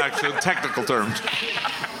asshole in actual technical terms.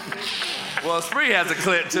 Well, Spree has a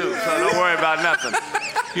clit too, so don't worry about nothing.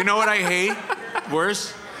 You know what I hate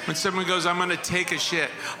worse? When someone goes, I'm going to take a shit.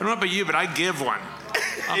 I don't know about you, but I give one.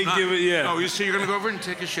 Give it, yeah. Oh, so you're going to go over and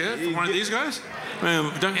take a shit for one of these guys? I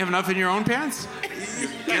mean, don't you have enough in your own pants? You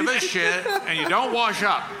give a shit and you don't wash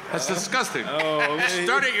up. That's disgusting. Oh, man.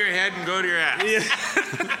 Start at your head and go to your ass. Yeah.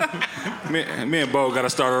 me and Bo got to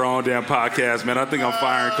start our own damn podcast, man. I think I'm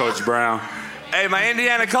firing Coach Brown. Hey, my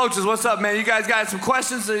Indiana coaches, what's up, man? You guys got some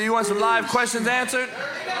questions? Or you want some live questions answered?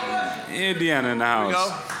 Indiana in the house.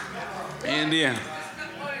 Here we go. Indiana.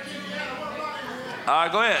 All right,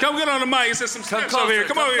 go ahead. Come get on the mic. There's some steps over here.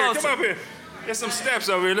 Come over here. Come up here. There's some steps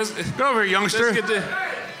over here. Let's go over here, youngster. Let's get the.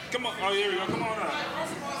 Come on. Oh, here we go. Come on up.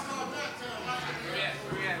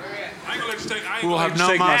 I ain't gonna let you take. I ain't gonna let you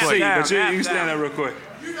take my seat, but you can stand there real quick.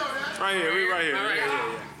 Right here. We right here.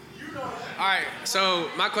 All right, so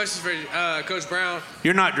my question for Coach Brown.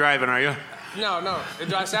 You're not driving, are you? No.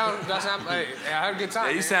 Do I sound hey, I had a good time.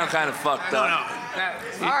 Yeah, you sound kind of fucked up. No.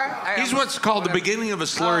 All right. He's what's called the beginning of a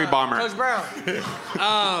slurry bomber. Coach Brown.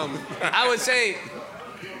 I would say,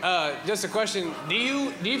 just a question. Do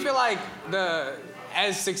you feel like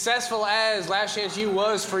as successful as Last Chance U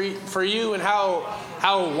was for you and how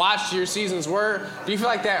watched your seasons were, do you feel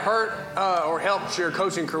like that hurt or helped your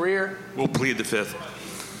coaching career? We'll plead the fifth.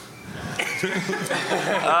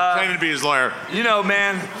 Claiming to be his lawyer. You know,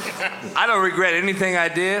 man, I don't regret anything I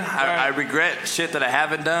did. I regret shit that I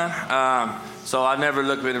haven't done. So I never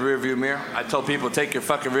look in the rearview mirror. I told people, take your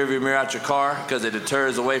fucking rearview mirror out your car because it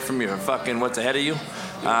deters away from your fucking what's ahead of you.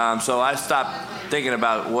 So I stopped thinking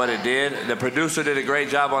about what it did. The producer did a great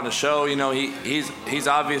job on the show. You know, he's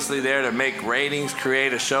obviously there to make ratings,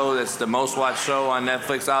 create a show that's the most watched show on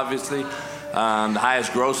Netflix, obviously, the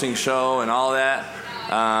highest grossing show and all that.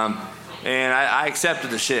 And I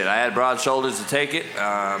accepted the shit. I had broad shoulders to take it.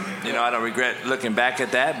 You know, I don't regret looking back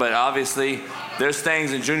at that. But obviously, there's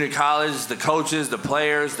things in junior college, the coaches, the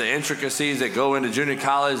players, the intricacies that go into junior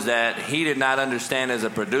college that he did not understand as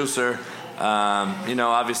a producer. You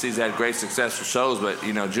know, obviously he's had great successful shows, but,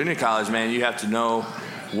 you know, junior college, man, you have to know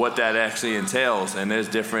what that actually entails. And there's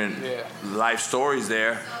different life stories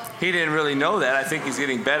there. He didn't really know that. I think he's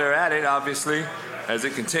getting better at it, obviously. As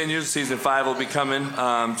it continues, season 5 will be coming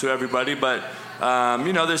to everybody. But,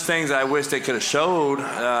 you know, there's things I wish they could have showed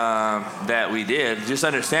that we did. Just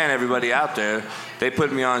understand, everybody out there, they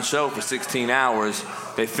put me on show for 16 hours.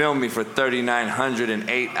 They filmed me for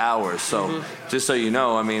 3,908 hours. So just so you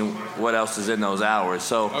know, I mean, what else is in those hours?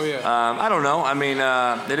 So I don't know. I mean,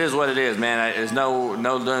 it is what it is, man. There's no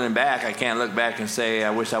turning back. I can't look back and say,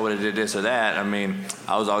 I wish I would have did this or that. I mean,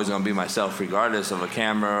 I was always going to be myself regardless of a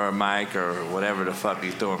camera or a mic or whatever the fuck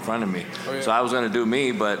you throw in front of me. So I was going to do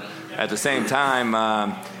me, but at the same time,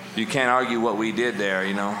 you can't argue what we did there,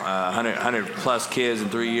 you know. 100 plus kids in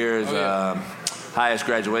 3 years. Highest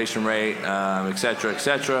graduation rate, et cetera, et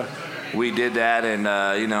cetera. We did that, and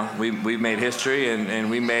you know, we made history, and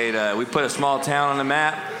we put a small town on the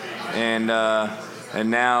map, and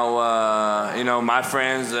now you know, my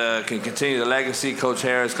friends can continue the legacy. Coach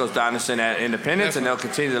Harris, Coach Donaldson at Independence, and they'll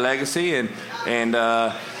continue the legacy, and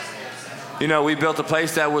you know, we built a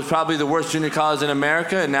place that was probably the worst junior college in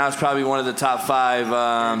America, and now it's probably one of the top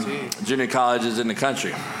 5 junior colleges in the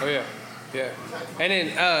country. Oh yeah. Yeah. And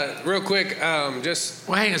then, real quick, just...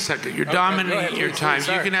 Well, hang a second. You're dominating your time.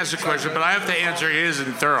 You can ask a question, but I have to answer his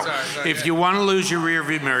and thorough. If you want to lose your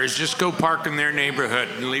rearview mirrors, just go park in their neighborhood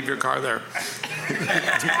and leave your car there.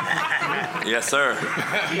 Yes, sir.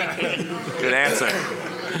 Good answer.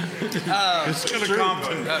 It's gonna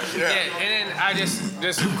Compton. And then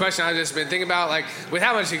just a question I've just been thinking about, like, with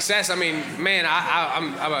how much success, I mean, man,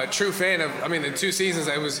 I'm a true fan of, I mean, the 2 seasons,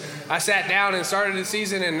 I sat down and started the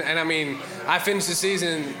season, and I mean, I finished the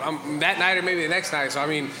season that night or maybe the next night, so I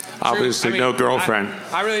mean. Obviously, no girlfriend.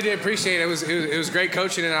 I really did appreciate it. It was great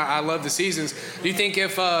coaching, and I love the seasons. Do you think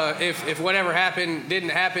if whatever happened didn't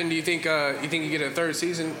happen, do you think you get a 3rd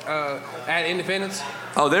season at Independence?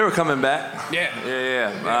 Oh, they were coming back.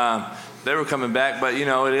 Yeah. They were coming back, but you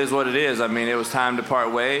know, it is what it is. I mean, it was time to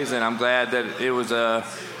part ways, and I'm glad that it was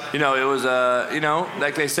you know,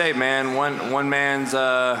 like they say, man, one man's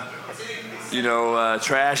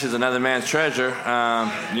trash is another man's treasure.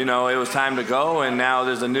 It was time to go, and now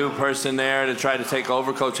there's a new person there to try to take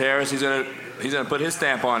over. Coach Harris, he's gonna put his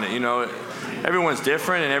stamp on it. Everyone's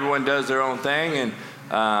different, and everyone does their own thing. And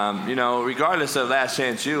regardless of Last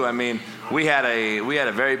Chance U, we had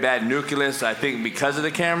a very bad nucleus. I think because of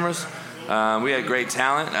the cameras, we had great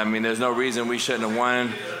talent. There's no reason we shouldn't have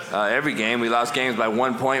won every game. We lost games by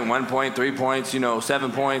 1 point, 1 point, 3 points,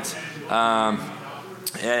 7 points.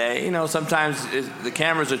 Sometimes the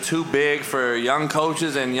cameras are too big for young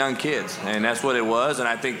coaches and young kids, and that's what it was, and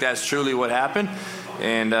I think that's truly what happened.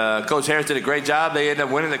 And Coach Harris did a great job. They ended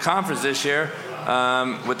up winning the conference this year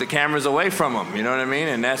with the cameras away from them, you know what I mean?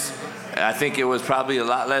 And I think it was probably a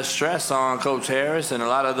lot less stress on Coach Harris and a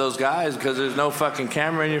lot of those guys because there's no fucking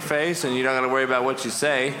camera in your face, and you don't got to worry about what you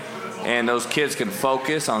say. And those kids can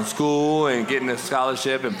focus on school and getting a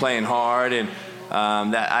scholarship and playing hard, and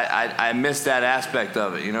I missed that aspect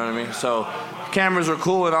of it, you know what I mean? So cameras were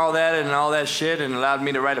cool and all that shit, and allowed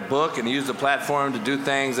me to write a book and use the platform to do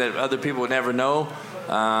things that other people would never know.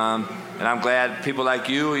 And I'm glad people like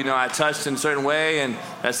you, I touched in a certain way, and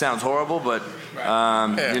that sounds horrible, but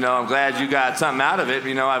I'm glad you got something out of it.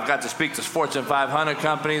 I've got to speak to Fortune 500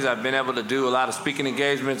 companies. I've been able to do a lot of speaking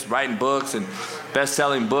engagements, writing books, and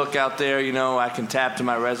best-selling book out there. I can tap to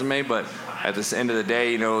my resume, but at the end of the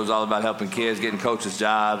day, it was all about helping kids, getting coaches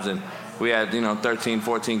jobs, and we had, 13,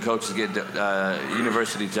 14 coaches get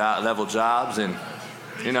university level jobs, and,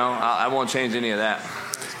 I won't change any of that.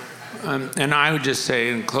 And I would just say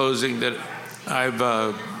in closing that I've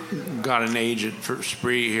got an agent for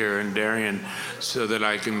Spree here in Darien so that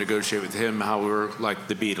I can negotiate with him how we're like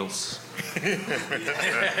the Beatles.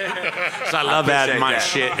 So I love adding my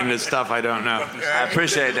shit into stuff I don't know. I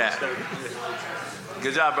appreciate that.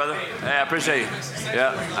 Good job, brother. Hey, I appreciate you.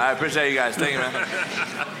 Yeah, I appreciate you guys. Thank you, man.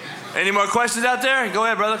 Any more questions out there? Go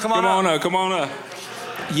ahead, brother. Come on up.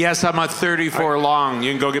 Yes, I'm a 34 long.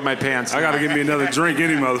 You can go get my pants. I got to give me another drink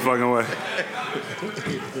any motherfucking way.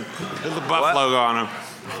 There's the Buff logo on him.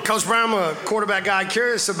 Coach Brown, I'm a quarterback guy.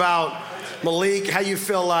 Curious about Malik, how you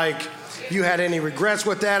feel like you had any regrets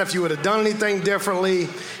with that, if you would have done anything differently,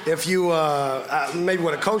 if you maybe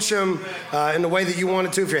would have coached him in the way that you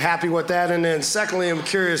wanted to, if you're happy with that. And then secondly, I'm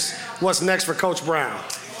curious what's next for Coach Brown.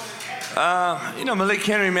 Malik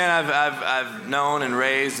Henry, man, I've known and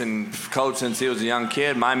raised and coached since he was a young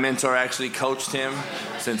kid. My mentor actually coached him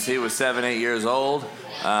since he was 7, 8 years old.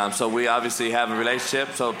 So we obviously have a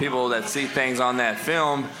relationship. So people that see things on that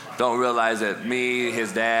film don't realize that me,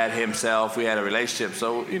 his dad, himself, we had a relationship.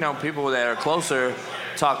 So, people that are closer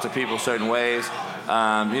talk to people certain ways.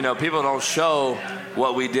 People don't show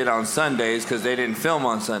what we did on Sundays because they didn't film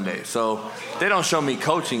on Sundays. So they don't show me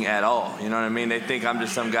coaching at all. You know what I mean? They think I'm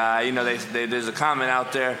just some guy. There's a comment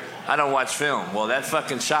out there, I don't watch film. Well, that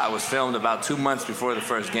fucking shot was filmed about 2 months before the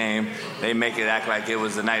first game. They make it act like it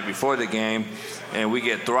was the night before the game, and we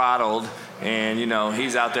get throttled. And,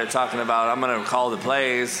 he's out there talking about, I'm going to call the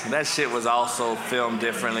plays. That shit was also filmed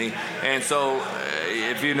differently. And so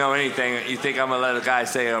if you know anything, you think I'm going to let a guy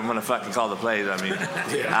say I'm going to fucking call the plays. I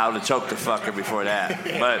would have choked the fucker before that.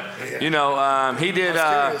 But, he did,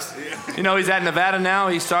 he's at Nevada now.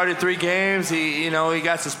 He started 3 games. He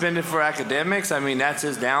got suspended for academics. That's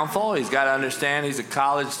his downfall. He's got to understand he's a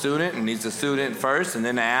college student, and he's a student first and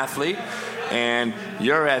then an athlete. And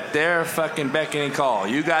you're at their fucking beck and call.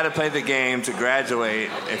 You got to play the game to graduate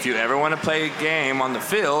if you ever want to play a game on the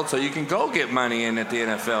field so you can go get money in at the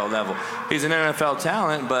NFL level. He's an NFL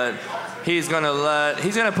talent, but he's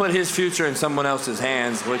gonna put his future in someone else's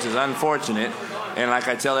hands, which is unfortunate. And like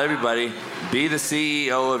I tell everybody, be the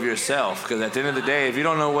CEO of yourself, because at the end of the day, if you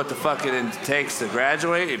don't know what the fuck it takes to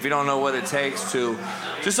graduate, if you don't know what it takes to,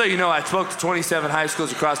 just so you know, I spoke to 27 high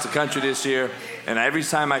schools across the country this year, and every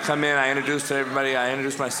time I come in, I introduce to everybody, I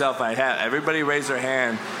introduce myself, I have everybody raise their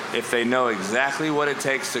hand if they know exactly what it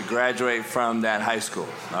takes to graduate from that high school,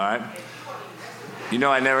 all right?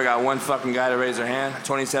 I never got one fucking guy to raise their hand.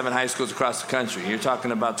 27 high schools across the country. You're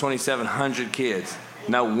talking about 2,700 kids.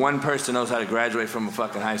 Not one person knows how to graduate from a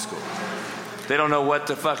fucking high school. They don't know what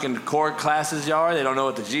the fucking core classes are. They don't know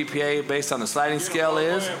what the GPA based on the sliding scale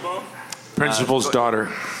is. Principal's daughter.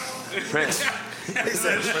 Prince.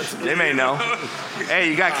 They may know. Hey,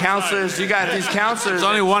 you got counselors. You got these counselors. There's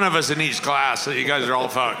only one of us in each class, so you guys are all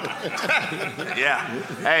fucked. Yeah.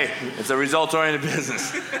 Hey, it's a results-oriented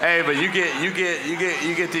business. Hey, but you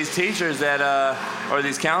get these teachers that or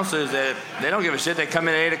these counselors that they don't give a shit. They come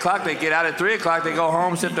in at 8 o'clock. They get out at 3 o'clock. They go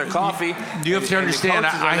home, sip their coffee. You have to understand.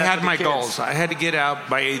 I had my goals. I had to get out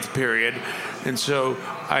by 8th period, and so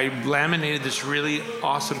I laminated this really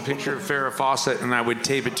awesome picture of Farrah Fawcett, and I would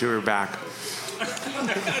tape it to her back.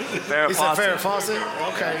 Farrah He Fawcett. said Farrah Fawcett?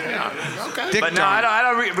 Okay. Yeah. Okay. But no, I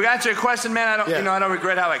don't. We got your question, man. I don't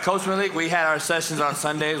regret how I coached Malik. We had our sessions on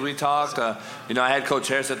Sundays. We talked. I had Coach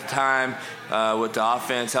Harris at the time with the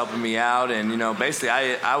offense helping me out, and basically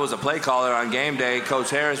I was a play caller on game day. Coach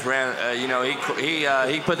Harris ran.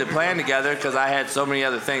 He put the plan together because I had so many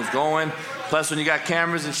other things going. Plus, when you got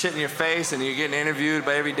cameras and shit in your face, and you're getting interviewed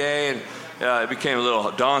by every day, and it became a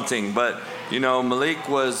little daunting. But Malik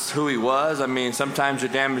was who he was. I mean, sometimes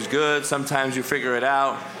you're damaged goods. Sometimes you figure it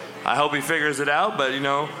out. I hope he figures it out. But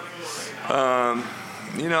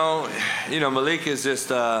Malik is just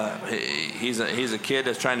he's a kid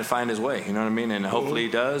that's trying to find his way. You know what I mean? And hopefully he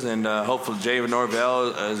does. And hopefully Javen Norvell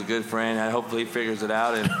is a good friend. And hopefully he figures it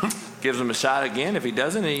out and gives him a shot again. If he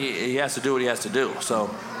doesn't, he has to do what he has to do. So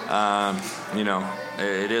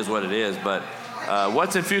it is what it is. But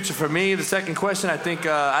what's in future for me? The second question, I think,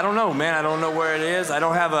 I don't know, man. I don't know where it is. I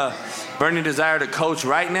don't have a burning desire to coach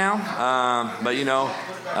right now. But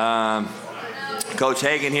Coach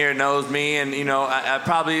Hagan here knows me, and I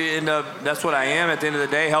probably end up. That's what I am at the end of the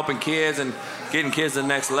day, helping kids and getting kids to the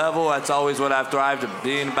next level. That's always what I've thrived to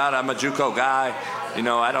being about. I'm a JUCO guy.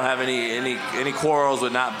 I don't have any quarrels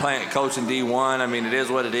with not coaching D1. I mean, it is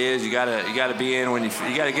what it is. You gotta be in when you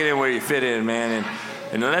gotta get in where you fit in, man.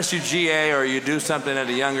 And unless you GA or you do something at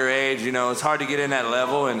a younger age, it's hard to get in that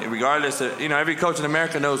level. And regardless of, every coach in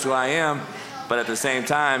America knows who I am, but at the same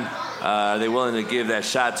time, they're willing to give that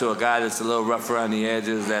shot to a guy that's a little rough around the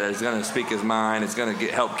edges, that is going to speak his mind. It's going to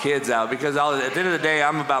help kids out, because at the end of the day,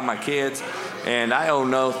 I'm about my kids, and I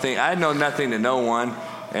know nothing to no one,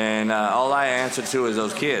 and all I answer to is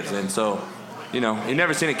those kids. And so, you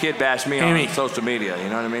never seen a kid bash me on social media. You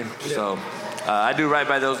know what I mean? Yeah. So. I do right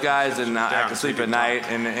by those guys, and I can sleep at night.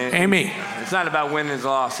 And Amy, it's not about wins and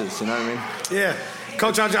losses. You know what I mean? Yeah.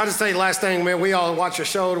 Coach, I'll just say last thing, man. We all watched your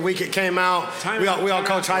show the week it came out. We all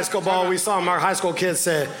coach high school ball. We saw our high school kids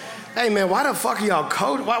said, "Hey, man, why the fuck are y'all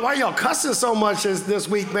why are y'all cussing so much this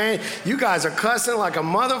week, man? You guys are cussing like a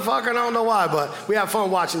motherfucker. I don't know why, but we have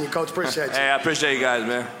fun watching you, Coach. Appreciate you. Hey, I appreciate you guys,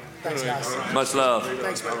 man. Thanks, guys. Much love.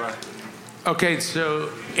 Thanks, man. All right. Okay, so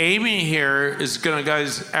Amy here is going to,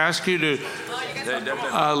 guys, ask you to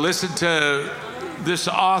listen to this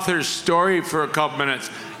author's story for a couple minutes.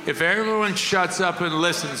 If everyone shuts up and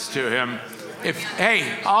listens to him,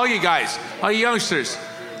 hey, all you guys, all you youngsters,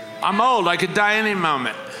 I'm old, I could die any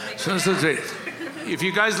moment. So if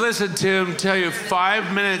you guys listen to him tell you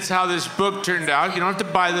 5 minutes how this book turned out, you don't have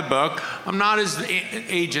to buy the book. I'm not his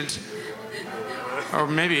agent. Or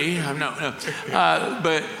maybe, no.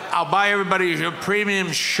 But I'll buy everybody a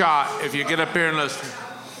premium shot if you get up here and listen.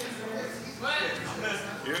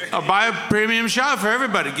 I'll buy a premium shot for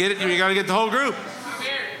everybody. Get it? You got to get the whole group.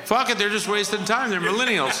 Fuck it, they're just wasting time. They're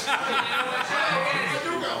millennials.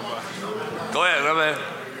 Go ahead.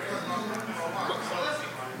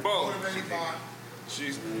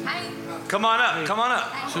 Come on up.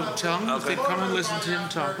 So tell them if they come and listen to him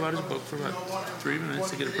talk about his book for about 3 minutes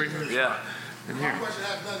to get a premium shot. Yeah. And here.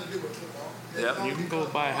 Yep. You can go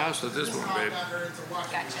buy a house with this one, babe.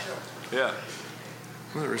 Gotcha. Yeah.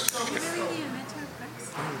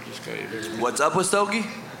 What's up with Stogie?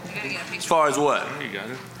 As far as what? You got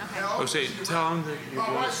it. Okay. Say, tell them that you're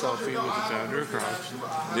doing a selfie with the founder of Crops.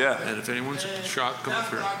 Yeah. And if anyone's shot, come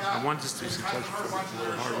through. I want this to be successful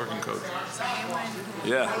for a hard-working coach.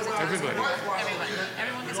 Yeah. Everybody.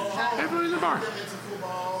 Everyone gets a shot. Everybody in the bar.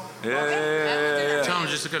 Yeah. Tell them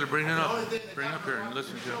just got to bring it up. Bring it up here and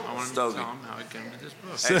listen to him. I want to tell them how it came to this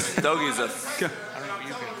book. Hey, Stogie's I don't know what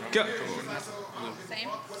you came from. Same.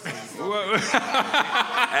 I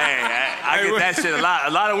get that shit a lot.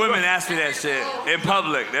 A lot of women ask me that shit in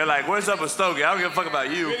public. They're like, "What's up with Stogie? I don't give a fuck about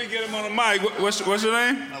you." Really get him on the mic. What's your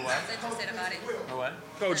name? What?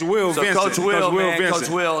 Coach Will So Vincent. Coach Will, man, Vincent.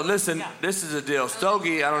 Coach Will. Listen, this is the deal.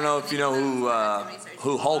 Stogie, I don't know if you know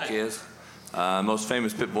who Hulk is. Most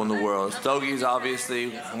famous pit bull in the world. Stogie's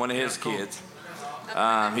obviously one of his kids.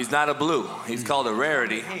 He's not a blue. He's called a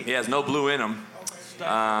rarity. He has no blue in him.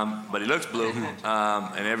 But he looks blue,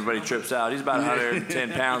 and everybody trips out. He's about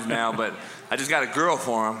 110 pounds now, but I just got a girl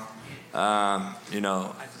for him. I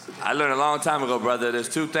learned a long time ago, brother, there's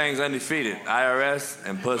two things undefeated, IRS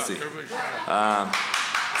and pussy.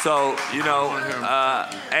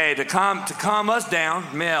 Hey, to calm us down,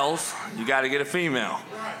 males, you got to get a female.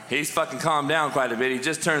 He's fucking calmed down quite a bit. He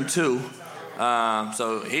just turned 2.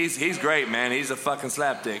 So he's great, man. He's a fucking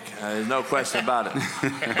slapdick. There's no question about it.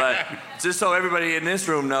 But just so everybody in this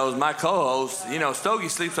room knows, my co-host, Stogie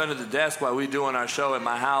sleeps under the desk while we're doing our show at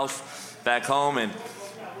my house back home, and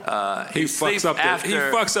he fucks up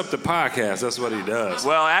the podcast. That's what he does.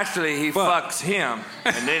 Well, actually, he fucks him,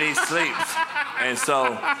 and then he sleeps. And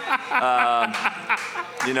so,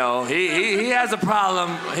 you know, he has a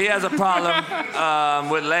problem. He has a problem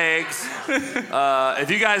with legs. If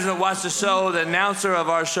you guys have watched the show, the announcer of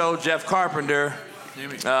our show, Jeff Carpenter, you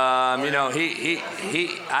know,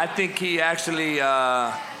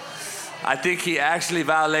 I think he actually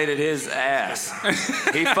violated his ass.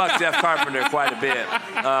 He fucked Jeff Carpenter quite a bit.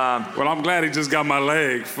 Well, I'm glad he just got my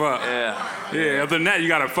leg. Fuck. Yeah. Other than that, you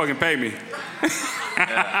gotta fucking pay me.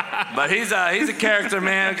 Yeah. But he's a character,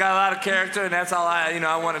 man. Got a lot of character, and that's all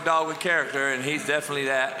I want a dog with character, and he's definitely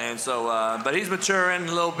that. And so, but he's maturing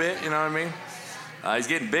a little bit. You know what I mean? He's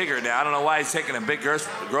getting bigger now. I don't know why he's taking a big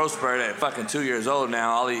growth spurt at fucking 2 years old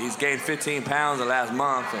now. He's gained 15 pounds the last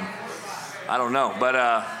month, and I don't know. But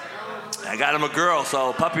I got him a girl,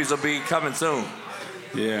 so puppies will be coming soon.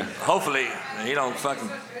 Yeah. Hopefully he don't fucking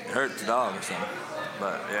hurt the dog or something.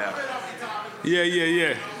 But yeah.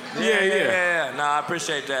 Yeah. No, I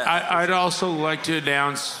appreciate that. I'd also like to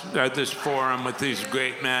announce at this forum with these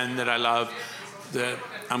great men that I love that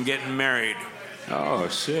I'm getting married. Oh,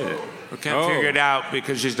 shit. I can't figure it out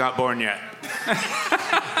because she's not born yet.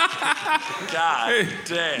 God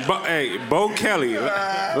damn. Bo Kelly.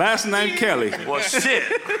 Last name Kelly. Well, shit.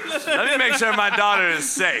 Let me make sure my daughter is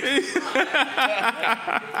safe.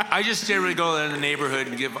 I just generally go in the neighborhood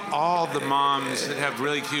and give all the moms that have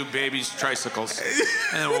really cute babies tricycles.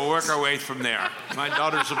 And then we'll work our way from there. My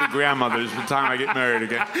daughters will be grandmothers by the time I get married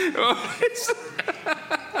again.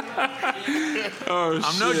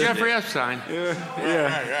 I'm no Jeffrey Epstein. Yeah.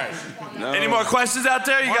 No. Any more questions out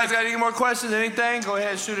there? You guys got any more questions? Anything? Go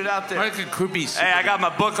ahead, shoot it out there. Hey, I got my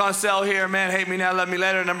book on sale here, man. Hate Me Now, Love Me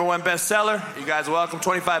Later, #1 bestseller. You guys are welcome.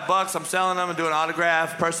 $25. I'm selling them. I'm doing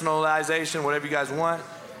autograph, personalization, whatever you guys want.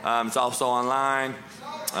 It's also online.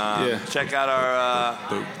 Check out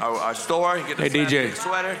our store. You get the Slapdick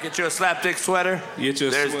sweater. Get you a Slapdick sweater.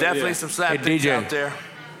 There's definitely some Slapdicks out there.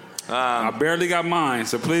 I barely got mine,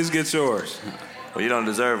 so please get yours. Well, you don't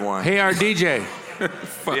deserve one. Hey, our DJ.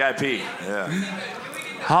 VIP, yeah.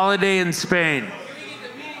 Holiday in Spain.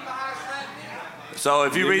 So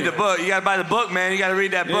if you read the book, you gotta buy the book, man. You gotta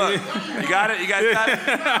read that book. You got it? You guys got it?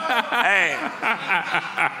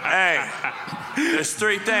 Hey. There's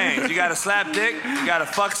three things. You got a slap dick, you got a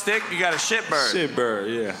fuck stick, you got a shitbird.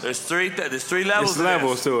 Shitbird, yeah. There's three levels. There's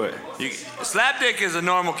levels to it. Slap dick is a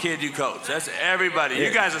normal kid you coach. That's everybody. Yeah.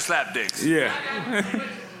 You guys are slap dicks. Yeah.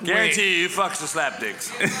 Guarantee you fucks the slap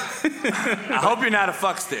dicks. I hope you're not a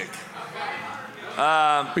fuck stick.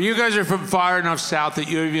 But you guys are from far enough south that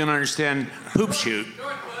you even understand poop shoot.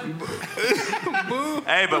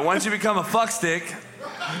 Hey, but once you become a fuck stick,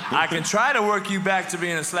 I can try to work you back to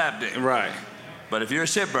being a slap dick. Right. But if you're a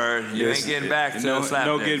shitbird, you ain't getting back to a slap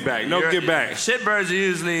dick. No get back. No get back. Shitbirds are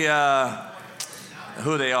usually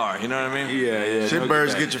who they are. You know what I mean? Yeah.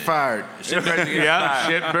 Shitbirds get you fired. Shitbirds get you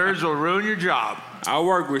fired. Shitbirds will ruin your job. I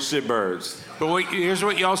work with shitbirds. But here's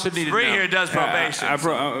what you also need to know. Spree here does probation.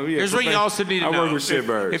 Here's what you also need to know. I work with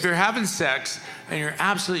shitbirds. If you're having sex and you're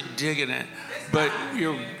absolutely digging it, but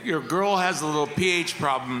your girl has a little pH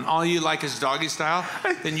problem, all you like is doggy style,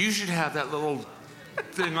 then you should have that little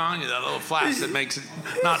thing on you, that little flask that makes it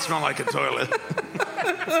not smell like a toilet.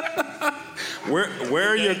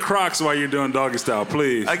 Wear your Crocs while you're doing doggy style,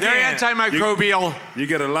 please. They're antimicrobial. You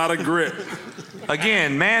get a lot of grip.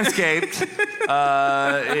 Again, Manscaped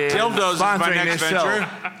is Dildos is my sponsoring next this venture. show.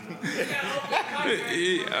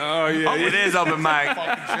 Oh, yeah. It is open mic.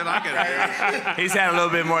 Shit, He's had a little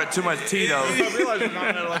bit too much Tito. I realize we're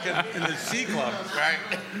not like in the C club, right?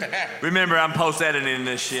 Remember, I'm post-editing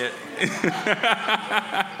this shit.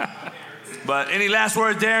 But any last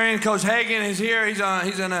words, Darian? Coach Hagan is here.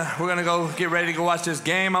 We're gonna go get ready to go watch this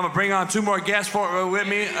game. I'm gonna bring on two more guests with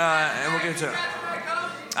me, and we'll get to it.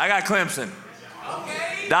 I got Clemson.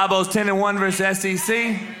 Dabo's 10-1 versus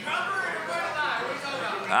SEC.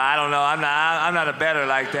 I don't know. I'm not a bettor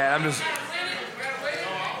like that.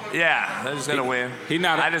 They're just gonna win.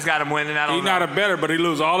 I just got him winning. He's not a bettor, but he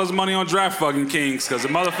lose all his money on draft fucking kings because the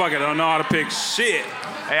motherfucker don't know how to pick shit.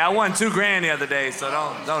 Hey, I won $2,000 the other day, so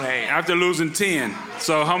don't hate. After losing 10.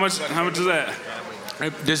 So how much is that?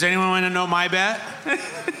 Does anyone want to know my bet?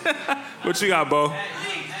 What you got, Bo?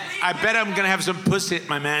 I bet I'm gonna have some pussy at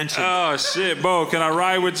my mansion. Oh shit, Bo, can I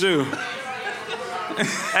ride with you?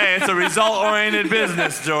 Hey, it's a result-oriented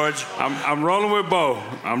business, George. I'm rolling with Bo.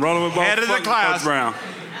 Head of the class. Coach Brown.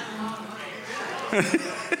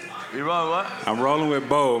 You rolling what? I'm rolling with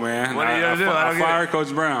Bo, man. What are you gonna do? I don't get fire it. Coach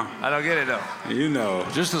Brown. I don't get it though. You know.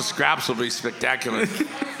 Just the scraps will be spectacular.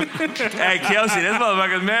 Hey, Kelsey, this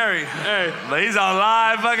motherfucker's married. Hey, but he's on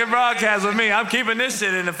live fucking broadcast with me. I'm keeping this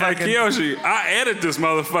shit in the fucking. Hey, Kelsey, I edit this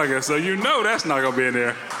motherfucker, so you know that's not gonna be in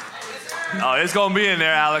there. Oh, it's gonna be in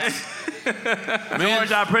there, Alex.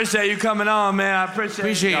 George, I appreciate you coming on, man. I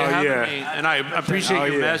appreciate you having me, and I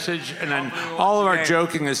appreciate your message. And then all of our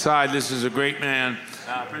joking aside, this is a great man.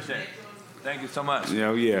 I appreciate it. Thank you so much.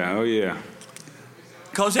 Oh yeah.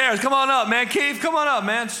 Coach Harris, come on up, man. Keith, come on up,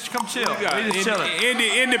 man. Come chill. We just chilling.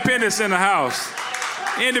 Independence in the house.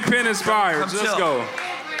 Independence fires. Let's go.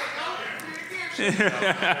 So,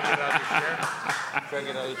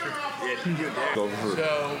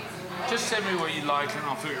 just send me what you like, and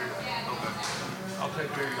I'll figure it out. Okay. I'll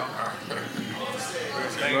take care of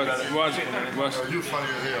you. You funny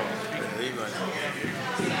as hell.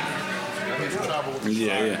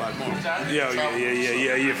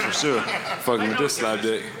 Yeah, for sure. Fucking with this slap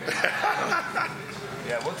dick.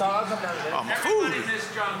 Yeah, we'll talk about that. My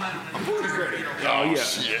food is ready. Oh, yeah.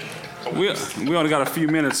 Shit. We only got a few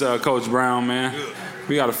minutes, Coach Brown, man.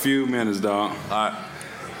 We got a few minutes, dog. All right.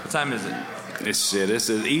 What time is it? This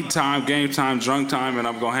is eat time, game time, drunk time, and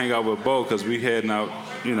I'm going to hang out with Bo because we heading out,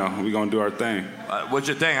 we going to do our thing. What's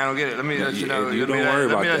your thing? I don't get it. Let me let you know. You don't worry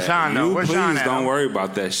about that. Sean know. Where's Sean at? Don't worry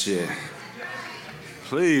about that shit.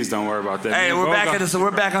 Please don't worry about that. Hey, we're back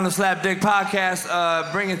on the Slap Dick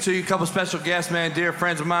podcast, bringing to you a couple special guests, man, dear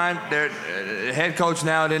friends of mine. They're head coach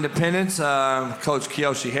now at Independence, Coach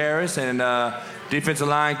Kiyoshi Harris, and defensive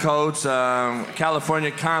line coach,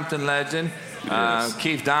 California Compton legend,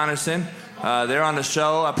 Keith Donaldson. They're on the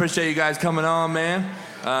show. I appreciate you guys coming on, man.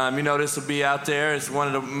 This will be out there. It's one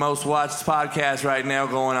of the most watched podcasts right now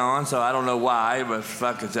going on, so I don't know why, but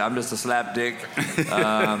fuck it, I'm just a slap dick.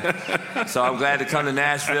 So I'm glad to come to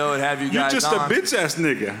Nashville and have you guys on. You're just a bitch-ass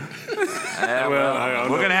nigga. Yeah,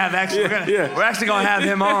 we're going to have we're actually going to have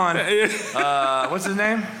him on. What's his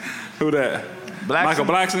name? Who that? Blackson? Michael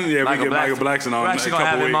Blackson? Yeah, we get Michael Blackson on. We're actually going to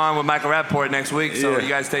have him on with Michael Rappaport next week, so you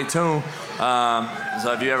guys stay tuned.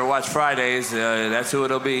 So if you ever watch Fridays, that's who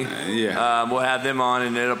it'll be. We'll have them on,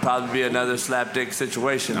 and it'll probably be another slapdick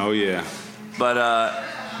situation. Oh, yeah. But,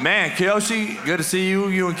 man, Kiyoshi, good to see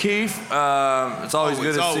you and Keith. It's always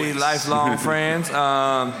good to see lifelong friends.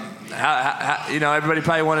 Everybody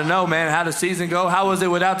probably want to know, man, how the season go? How was it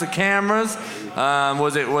without the cameras?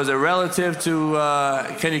 Was it relative to?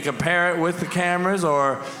 Can you compare it with the cameras,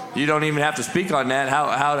 or you don't even have to speak on that?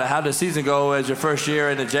 How did the season go as your first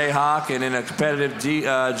year in the Jayhawk and in a competitive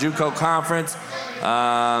JUCO conference?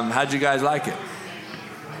 How'd you guys like it?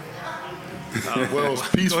 Well, it was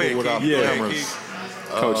peaceful without the cameras.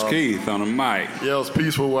 Coach Keith on the mic. Yeah, it was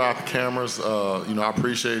peaceful without the cameras. I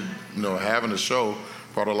appreciate having the show.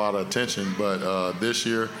 Brought a lot of attention, but this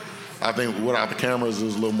year, I think without the cameras,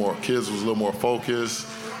 kids was a little more focused.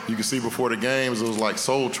 You can see before the games, it was like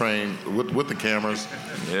Soul Train with the cameras.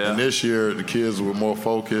 Yeah. And this year, the kids were more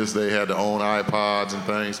focused. They had their own iPods and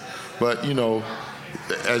things. But,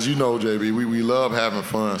 as you know, JB, we love having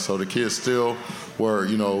fun. So the kids still were,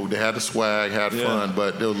 they had the swag, had fun,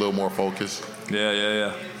 but they were a little more focused.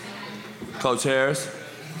 Yeah. Coach Harris?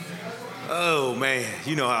 Oh, man,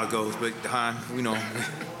 you know how it goes, but Don,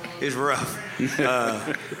 it's rough.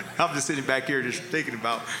 I'm just sitting back here just thinking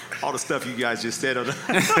about all the stuff you guys just said.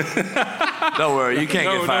 Don't worry, you can't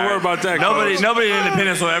get fired. Don't worry about that, Nobody Coach. in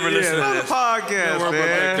Independence will ever listen to this. Podcast, don't worry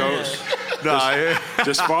man. about that, Coach.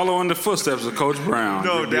 Just follow in the footsteps of Coach Brown.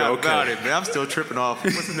 No doubt about it, man. I'm still tripping off.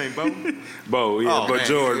 What's his name, Bo? Bo, yeah, oh, but man.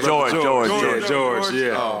 George,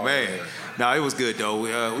 yeah. Oh, man. No, it was good,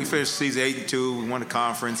 though. We finished the season 8-2. We won the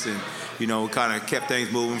conference, and, kind of kept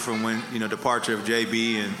things moving from when, departure of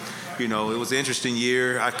JB. And, it was an interesting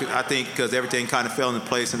year. I think because everything kind of fell into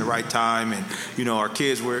place in the right time. And, our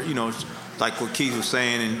kids were, like what Keith was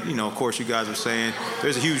saying, and, of course, you guys were saying,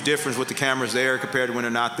 there's a huge difference with the cameras there compared to when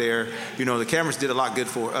they're not there. The cameras did a lot of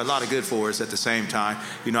good for us at the same time.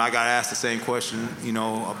 I got asked the same question,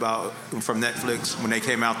 about from Netflix when they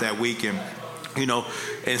came out that week. And,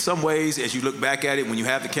 in some ways, as you look back at it, when you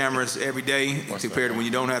have the cameras every day compared to when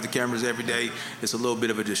you don't have the cameras every day, it's a little bit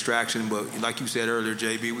of a distraction. But like you said earlier,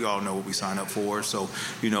 JB, we all know what we signed up for. So,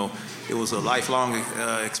 it was a lifelong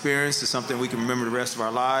experience. It's something we can remember the rest of our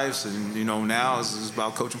lives. And, now it's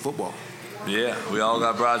about coaching football. Yeah, we all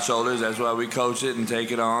got broad shoulders. That's why we coach it and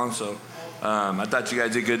take it on. So I thought you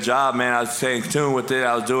guys did a good job, man. I was staying tuned with it.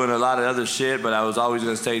 I was doing a lot of other shit, but I was always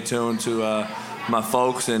going to stay tuned to my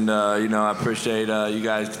folks, and I appreciate you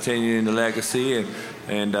guys continuing the legacy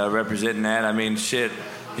and representing that. I mean, shit,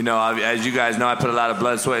 as you guys know, I put a lot of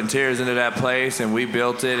blood, sweat, and tears into that place, and we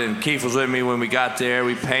built it. And Keith was with me when we got there.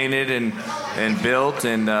 We painted and built,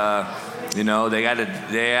 and they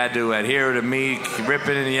had to adhere to me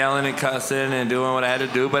ripping and yelling and cussing and doing what I had to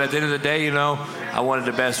do. But at the end of the day, I wanted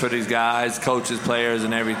the best for these guys, coaches, players,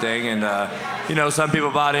 and everything. And some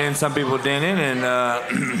people bought in, some people didn't. And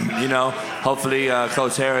hopefully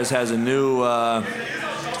Coach Harris has a new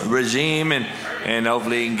regime, and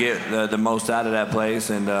hopefully he can get the most out of that place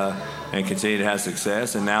and continue to have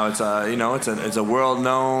success. And now it's a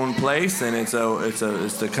world-known place, and it's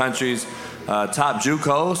the country's top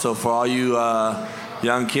JUCO. So for all you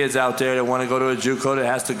young kids out there that want to go to a JUCO, that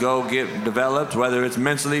has to go get developed, whether it's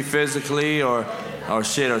mentally, physically, or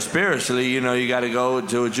spiritually, you got to go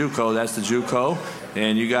to a JUCO. That's the JUCO,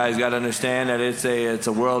 and you guys got to understand that it's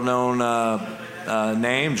a world-known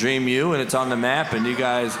name, Dream U, and it's on the map. And you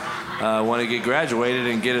guys want to get graduated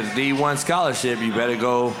and get a D1 scholarship, you better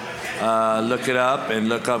go look it up and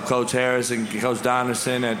look up Coach Harris and Coach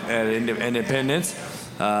Donaldson at Independence.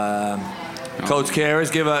 Coach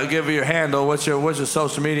Harris, give your handle. What's your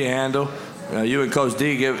social media handle? You and Coach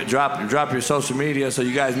D drop your social media, so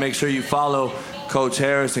you guys make sure you follow Coach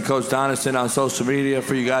Harris and Coach Donaldson on social media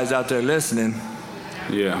for you guys out there listening.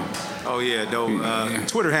 Yeah. Oh yeah,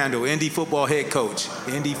 Twitter handle Indy Football Head Coach.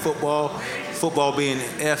 Indy Football being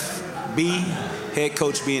FB, Head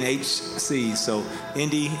Coach being HC. So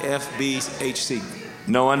Indy FB HC.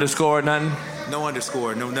 No underscore, nothing. No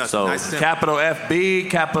underscore, no nothing. So nice capital FB,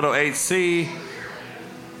 capital HC.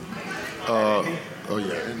 Oh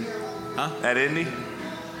yeah. Huh? At Indy?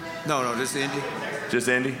 No, just Indy. Just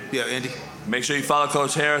Indy? Yeah, Indy. Make sure you follow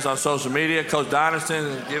Coach Harris on social media. Coach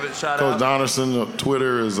Donaldson, give it a shout out. Coach Donaldson,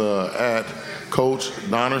 Twitter is at Coach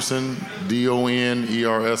Donaldson,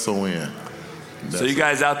 DONERSON. So you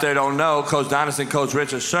guys out there don't know, Coach Donaldson coached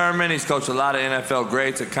Richard Sherman. He's coached a lot of NFL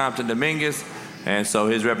greats at Compton Dominguez. And so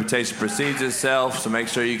his reputation precedes itself. So make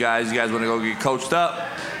sure you guys want to go get coached up.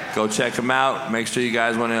 Go check him out. Make sure you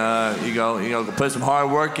guys want to put some hard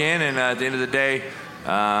work in, and at the end of the day,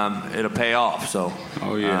 it'll pay off. So.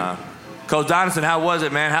 Oh yeah. Coach Donaldson, how was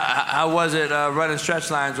it, man? How was it running stretch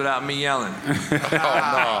lines without me yelling? There you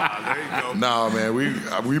go. No, man,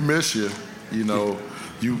 we miss you.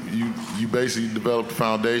 You basically developed a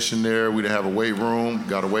foundation there. We didn't have a weight room.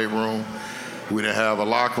 Got a weight room. We didn't have a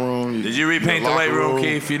locker room. Did you repaint the weight room,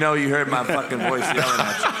 Keith? You heard my fucking voice yelling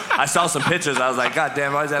at you. I saw some pictures. I was like, God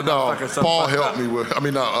damn, why is that motherfucker so Paul fucked helped up? me with.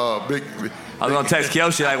 Big. I was gonna text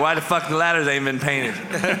Kyoshi like, why the fuck the ladders ain't been painted?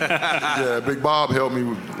 Yeah, Big Bob helped me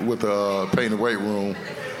with painting the weight room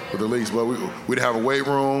with the leaks. But we didn't have a weight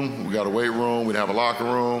room. We got a weight room. We didn't have a locker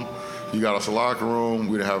room. You got us a locker room.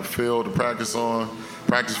 We didn't have a field to practice on.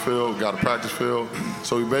 Practice field. Got a practice field.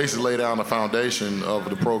 So we basically laid down the foundation of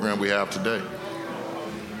the program we have today.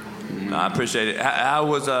 No, I appreciate it.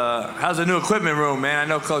 How's the new equipment room, man? I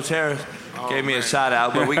know Coach Harris gave me a shout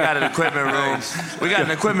out, but we got an equipment room. We got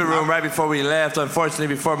an equipment room right before we left. Unfortunately,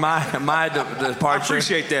 before my departure. I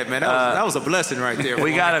appreciate that, man. That was a blessing right there.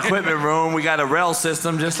 We got an equipment room. We got a rail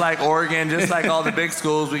system, just like Oregon, just like all the big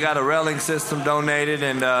schools. We got a railing system donated,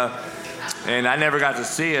 and I never got to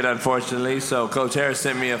see it, unfortunately. So Coach Harris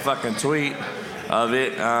sent me a fucking tweet of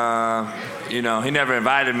it. He never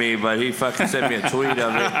invited me, but he fucking sent me a tweet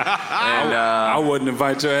of it. And I wouldn't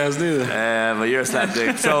invite your ass neither. But you're a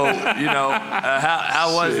slapdick. So,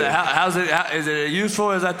 how was it? How's it? Is it as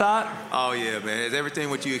useful as I thought? Oh, yeah, man. It's everything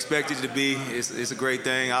what you expected it to be. It's a great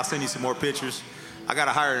thing. I'll send you some more pictures. I got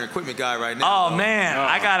to hire an equipment guy right now. Oh, man.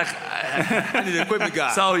 I need an equipment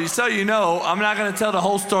guy. So I'm not going to tell the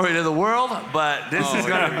whole story to the world, but this is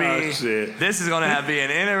going to be this is going to be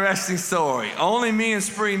an interesting story. Only me and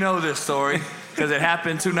Spree know this story because it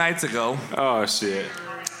happened 2 nights ago. Oh, shit.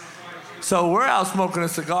 So we're out smoking a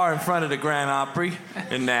cigar in front of the Grand Opry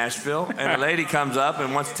in Nashville, and a lady comes up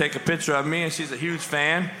and wants to take a picture of me, and she's a huge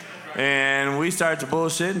fan. And we start to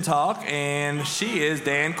bullshit and talk, and she is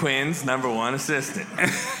Dan Quinn's #1 assistant.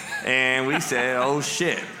 And we said, oh,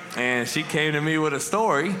 shit. And she came to me with a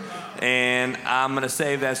story, and I'm going to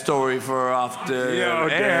save that story for off the air.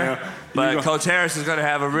 Damn. But Coach Harris is going to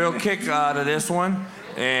have a real kick out of this one.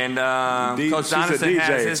 And Coach Donaldson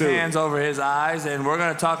has his hands over his eyes, and we're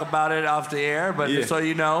going to talk about it off the air. But just so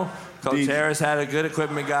you know, Coach Harris had a good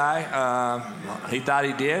equipment guy. He thought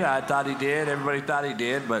he did. I thought he did. Everybody thought he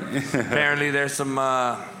did. But apparently there's something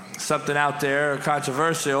out there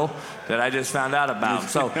controversial that I just found out about.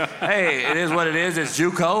 So, hey, it is what it is. It's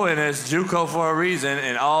JUCO, and it's JUCO for a reason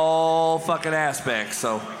in all fucking aspects.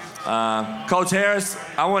 So, Coach Harris,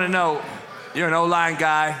 I want to know, you're an O-line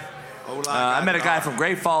guy. I met a guy from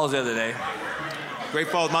Great Falls the other day. Great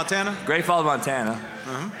Falls, Montana? Great Falls, Montana.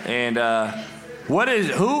 And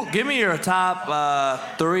give me your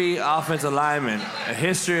top 3 offensive linemen,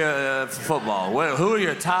 history of football. Who are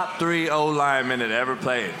your top 3 O linemen that ever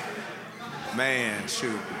played? Man,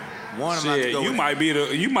 shoot. One I'm Shit, you might be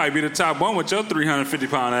the top one with your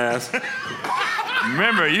 350-pound ass.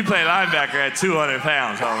 Remember, you play linebacker at 200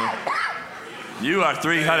 pounds, homie. You are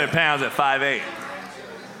 300 pounds at 5'8".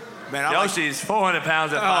 Man, Yoshi's 400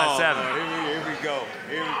 pounds at 5'7".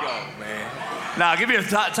 Here we go, man. Now, give me a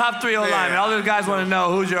top 3 O-linemen. All those guys want to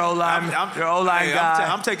know who's your O-lineman, your O-line guy.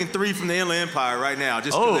 I'm taking 3 from the Inland Empire right now,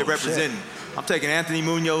 just because they're representing. Shit. I'm taking Anthony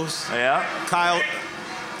Munoz. Yeah. Kyle.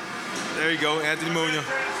 There you go, Anthony Munoz.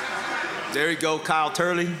 There you go, Kyle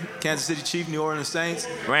Turley, Kansas City Chiefs, New Orleans Saints.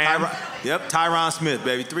 Ram. Tyron Smith,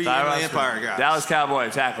 baby. 3 Inland Empire guys. Dallas Cowboy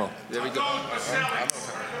tackle. There we go.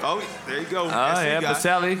 Oh, there you go. Oh, yeah,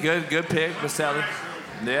 Baselli. Good pick, Baselli.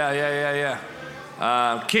 Yeah.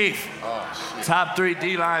 Keith, top 3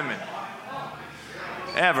 D linemen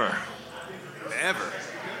ever.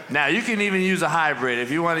 Now, you can even use a hybrid.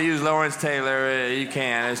 If you want to use Lawrence Taylor, you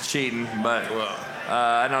can. It's cheating, but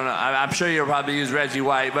I don't know. I'm sure you'll probably use Reggie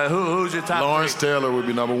White, but who's your top Lawrence 3? Taylor would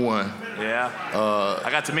be number 1. Yeah.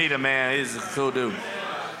 I got to meet him, man. He's a cool dude.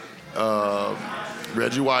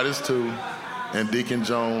 Reggie White is 2, and Deacon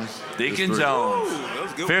Jones. Deacon Jones.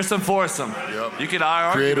 Ooh, Fearsome foursome. Yep. You could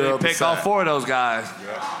arguably pick all 4 of those guys.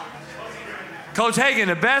 Yep. Coach Hagan,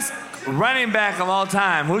 the best running back of all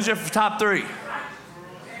time. Who's your top 3?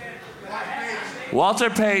 Walter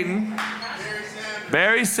Payton,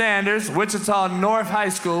 Barry Sanders, Wichita North High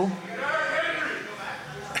School.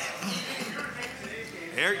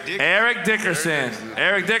 Eric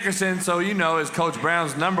Dickerson, so you know, is Coach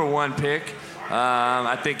Brown's number 1 pick.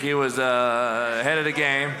 I think he was ahead of the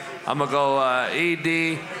game. I'm going to go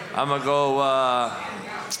ED. I'm going to go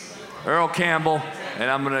Earl Campbell. And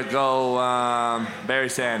I'm going to go Barry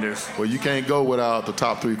Sanders. Well, you can't go without the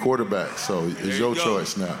top 3 quarterbacks, so it's your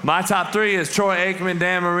choice now. My top 3 is Troy Aikman,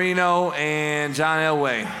 Dan Marino, and John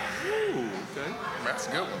Elway. Ooh, okay. That's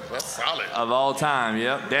a good one. That's solid. Of all time,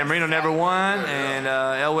 yep. Dan Marino never won, and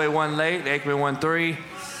Elway won late. Aikman won 3.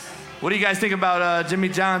 What do you guys think about Jimmy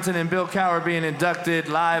Johnson and Bill Cowher being inducted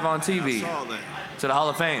live on TV to the Hall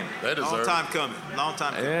of Fame? They deserve Long time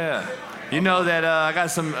coming. Yeah. You know that I got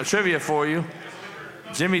some trivia for you.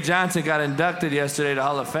 Jimmy Johnson got inducted yesterday to the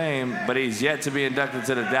Hall of Fame, but he's yet to be inducted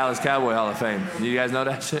to the Dallas Cowboy Hall of Fame. You guys know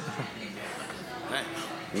that shit?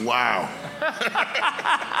 Wow.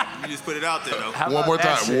 You just put it out there, though. One more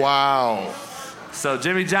time. Shit? Wow. So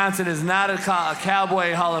Jimmy Johnson is not a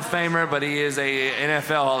Cowboy Hall of Famer, but he is a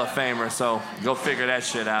NFL Hall of Famer. So go figure that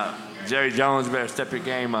shit out. Jerry Jones better step your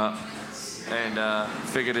game up and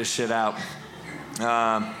figure this shit out.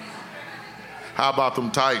 How about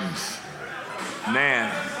them Titans?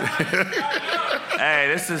 Man. Hey,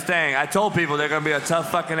 this is the thing. I told people they're going to be a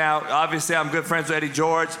tough fucking out. Obviously, I'm good friends with Eddie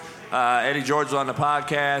George. Eddie George was on the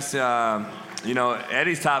podcast. You know,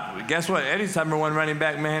 Eddie's top. Guess what? Eddie's number 1 running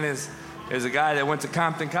back, man, is a guy that went to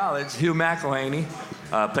Compton College, Hugh McElhaney.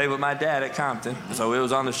 Played with my dad at Compton, so it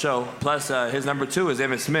was on the show. Plus, his number 2 is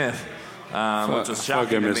Emmitt Smith, which was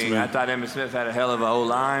shocking to me. I thought Emmitt Smith had a hell of a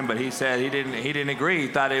O-line, but he said he didn't agree. He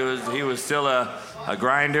thought he was still a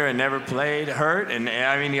grinder and never played hurt, and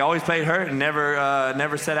I mean he always played hurt and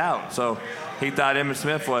never set out. So he thought Emmitt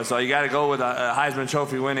Smith was. So you got to go with a Heisman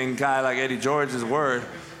Trophy winning guy like Eddie George's word.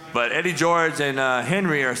 But Eddie George and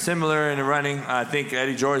Henry are similar in the running. I think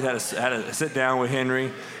Eddie George had a sit down with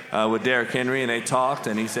Henry, with Derrick Henry, and they talked.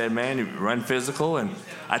 And he said, "Man, you run physical." And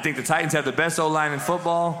I think the Titans have the best O-line in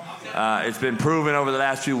football. It's been proven over the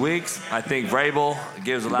last few weeks. I think Vrabel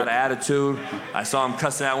gives a lot of attitude. I saw him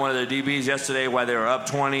cussing out one of their DBs yesterday while they were up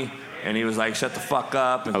 20, and he was like, "Shut the fuck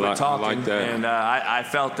up and quit talking." I like that. And I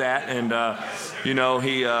felt that. And you know,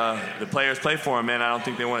 the players play for him, man. I don't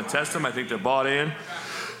think they want to test him. I think they're bought in.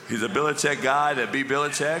 He's a Belichick guy that beat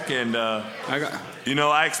Belichick, and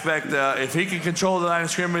I expect if he can control the line of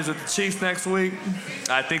scrimmage with the Chiefs next week,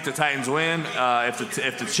 I think the Titans win.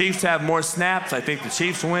 If the Chiefs have more snaps, I think the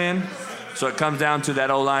Chiefs win. So it comes down to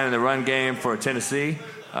that O-line in the run game for Tennessee.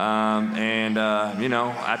 I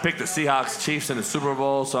picked the Seahawks Chiefs in the Super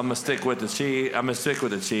Bowl, so I'm gonna stick with the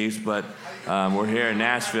Chiefs. But we're here in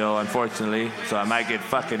Nashville, unfortunately, so I might get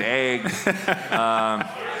fucking egged.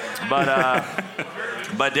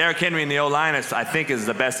 But Derrick Henry in the O-line, I think, is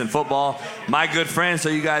the best in football. My good friend, so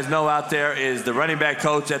you guys know out there, is the running back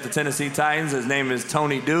coach at the Tennessee Titans. His name is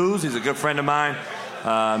Tony Dews. He's a good friend of mine.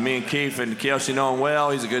 Me and Keith and Kiyoshi know him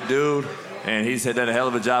well. He's a good dude. And he's done a hell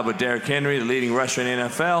of a job with Derrick Henry, the leading rusher in the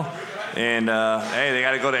NFL. And, hey, they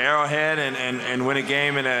got to go to Arrowhead and win a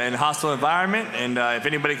game in a hostile environment. And if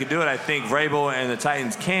anybody could do it, I think Vrabel and the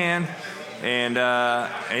Titans can. And,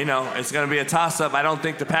 it's going to be a toss-up. I don't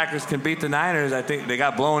think the Packers can beat the Niners. I think they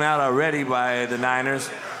got blown out already by the Niners.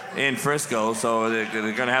 in Frisco, so they're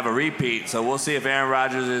going to have a repeat. So we'll see if Aaron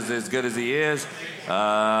Rodgers is as good as he is,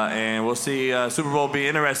 and we'll see Super Bowl be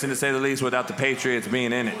interesting to say the least without the Patriots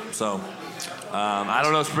being in it. So I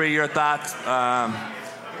don't know, Spree, your thoughts,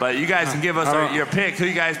 but you guys can give us your pick. Who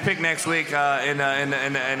you guys pick next week in the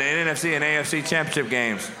NFC and AFC championship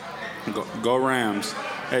games? Go Rams.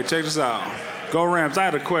 Hey, check this out. Go Rams. I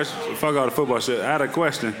had a question. Fuck all the football shit. I had a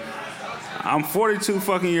question. I'm 42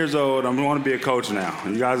 fucking years old. I'm going to be a coach now.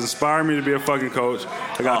 You guys inspire me to be a fucking coach.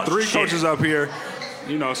 I got 3 coaches up here.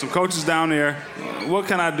 You know, some coaches down there. What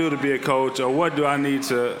can I do to be a coach, or what do I need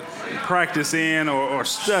to practice in or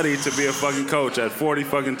study to be a fucking coach at 40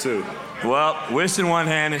 fucking 2? Well, wish in one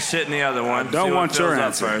hand and shit in the other one. I don't want your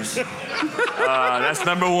answer. First. That's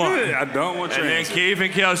number 1. I don't want your answer. And then Keith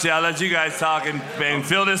and Kelsey, I'll let you guys talk and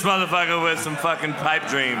fill this motherfucker with some fucking pipe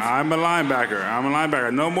dreams. I'm a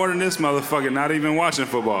linebacker. No more than this motherfucker, not even watching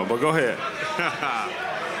football. But go ahead.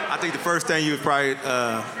 I think the first thing you would probably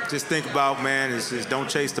just think about, man, is just don't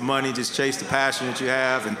chase the money, just chase the passion that you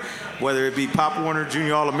have. And whether it be Pop Warner,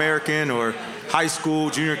 Junior All-American, or high school,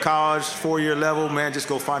 junior college, 4-year level, man, just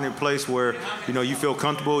go find a place where, you know, you feel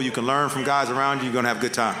comfortable, you can learn from guys around you, you're going to have a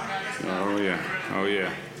good time. Oh,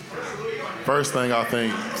 yeah. First thing, I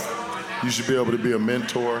think you should be able to be a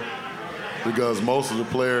mentor, because most of the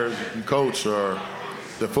players you coach their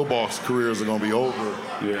football careers are going to be over.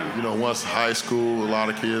 Yeah. You know, once high school, a lot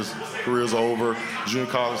of kids' careers are over. Junior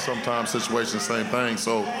college, sometimes situations, same thing.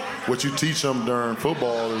 So what you teach them during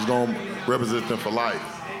football is going to represent them for life.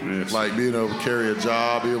 Yes. Like being able to carry a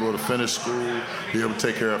job, be able to finish school, be able to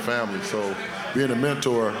take care of family. So being a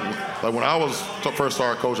mentor, like when I was first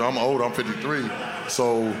started coaching, I'm old, I'm 53,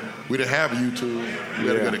 so we didn't have YouTube. We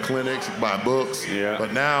had to go to clinics, buy books. Yeah.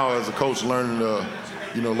 But now as a coach, learning the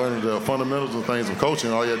fundamentals of things of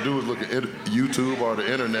coaching, all you have to do is look at YouTube or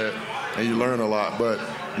the internet, and you learn a lot. But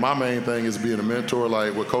my main thing is being a mentor,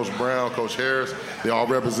 like with Coach Brown, Coach Harris. They all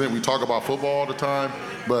represent, we talk about football all the time,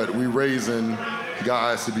 but we raising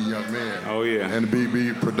guys to be young men. Oh, yeah. And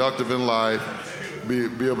be productive in life, be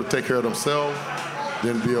able to take care of themselves,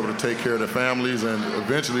 then be able to take care of their families, and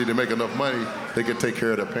eventually they make enough money, they can take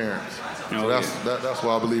care of their parents. So that's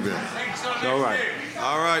what I believe in. All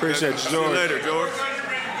right. Appreciate you, George. See you later, George.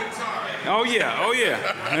 Oh, yeah.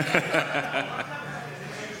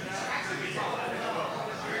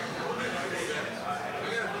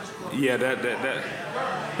 Yeah,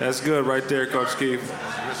 that's good right there, Coach Keith.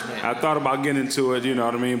 I thought about getting into it, you know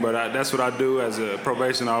what I mean, but that's what I do as a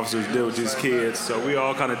probation officer, is deal with these kids. So we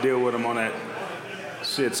all kind of deal with them on that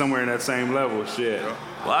shit, somewhere in that same level, shit.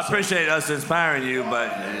 Well, I appreciate us inspiring you,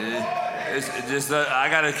 but it's just I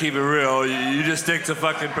got to keep it real. You just stick to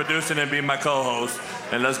fucking producing and be my co-host,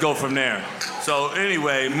 and let's go from there. So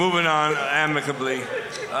anyway, moving on amicably,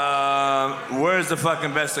 where's the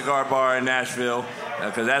fucking best cigar bar in Nashville?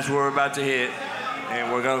 Because that's where we're about to hit,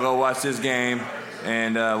 and we're going to go watch this game.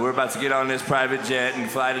 And we're about to get on this private jet and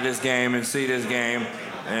fly to this game and see this game.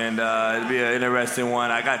 And it'll be an interesting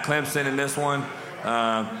one. I got Clemson in this one.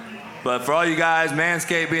 But for all you guys,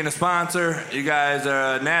 Manscaped being a sponsor, you guys,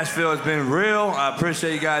 Nashville has been real. I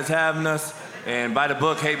appreciate you guys having us. And buy the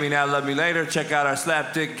book, Hate Me Now, Love Me Later. Check out our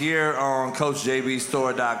slapdick gear on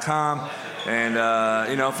CoachJBStore.com. And,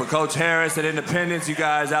 for Coach Harris at Independence, you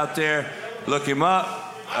guys out there, look him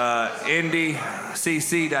up, indycc.edu.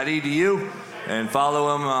 And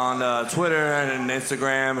follow him on Twitter and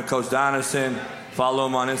Instagram, Coach Donaldson. Follow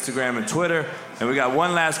him on Instagram and Twitter. And we got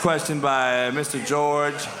one last question by Mr.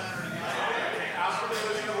 George.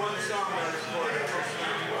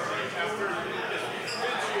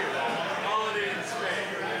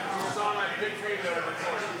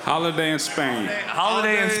 Holiday in Spain.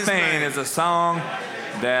 Holiday in Spain is a song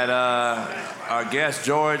that our guest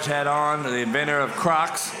George had on, the inventor of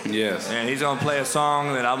Crocs. Yes. And he's going to play a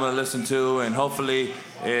song that I'm going to listen to, and hopefully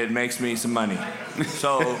it makes me some money.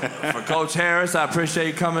 So for Coach Harris, I appreciate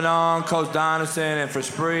you coming on, Coach Donaldson, and for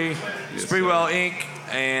Spree, Spreewell Inc.,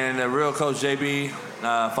 and the real Coach JB.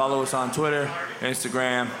 Follow us on Twitter,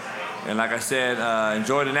 Instagram. And like I said,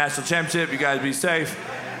 enjoy the national championship. You guys be safe.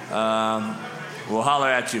 We'll holler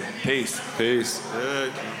at you. Peace. Peace.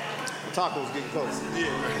 Good. Tacos getting close. Yeah.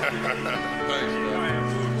 Thanks.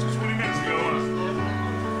 20 minutes ago.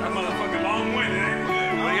 That motherfucker long-winded, ain't it?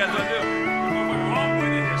 What do you guys want to do? That motherfucker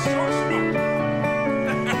long-winded and short-snoop.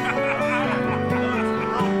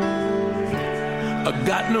 I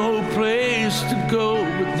got no place to go,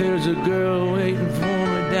 but there's a girl waiting for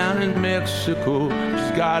me down in Mexico.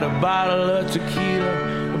 She's got a bottle of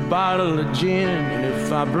tequila, a bottle of gin, and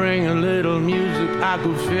if I bring a little music, I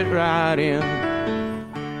could fit right in.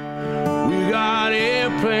 We got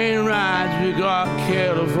airplane rides, we got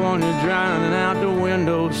California drowning out the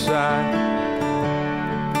window side.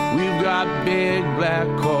 We've got big black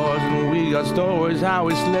cars and we got stories how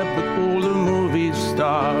we slept with all the movie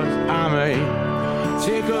stars. I may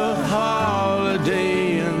take a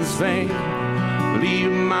holiday in Spain,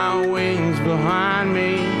 leave my wings behind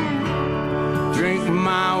me, drink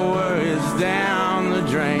my worries down the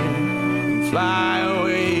drain, and fly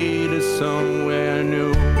away to somewhere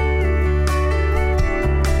new.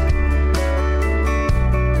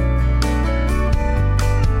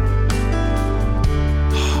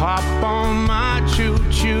 Hop on my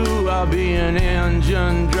choo-choo, I'll be an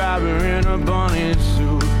engine driver in a bunny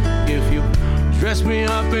suit. If you dress me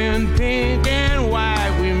up in pink and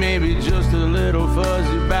white, we may be just a little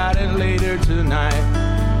fuzzy about it later tonight.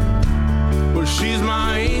 Well, she's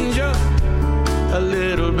my angel, a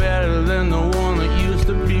little better than the one that used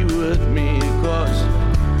to be with me, 'cause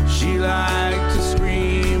she liked to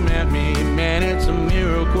scream at me. Man, it's a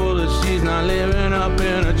miracle that she's not living up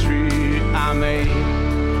in a tree. I may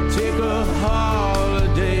take a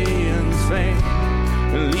holiday in Spain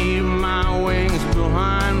and leave my wings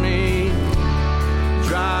behind me,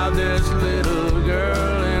 drive this little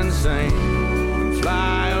girl insane, and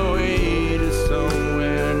fly away to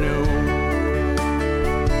somewhere new.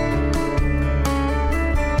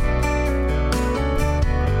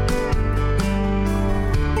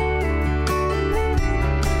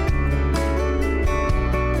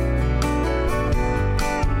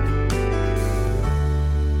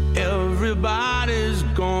 Everybody's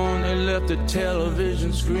gone, they left the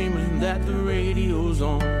television screaming that the radio's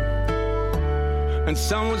on. And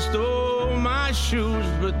someone stole my shoes,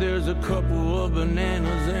 but there's a couple of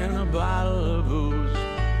bananas and a bottle of booze.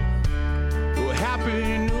 Well,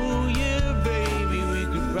 Happy New Year, baby, we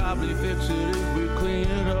could probably fix it if we clean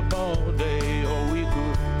it up all day. Or we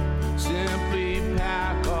could simply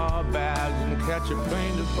pack our bags and catch a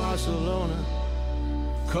plane to Barcelona,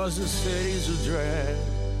 'cause the city's a drag.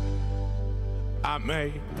 I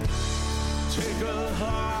may take a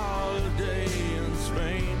holiday in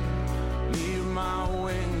Spain, leave my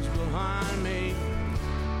wings behind me,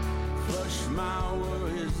 flush my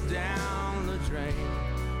worries down the drain,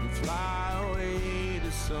 and fly away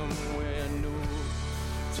to somewhere new.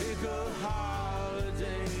 Take a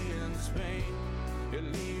holiday in Spain, and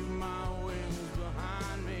leave my wings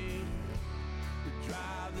behind me, to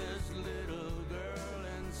drive this little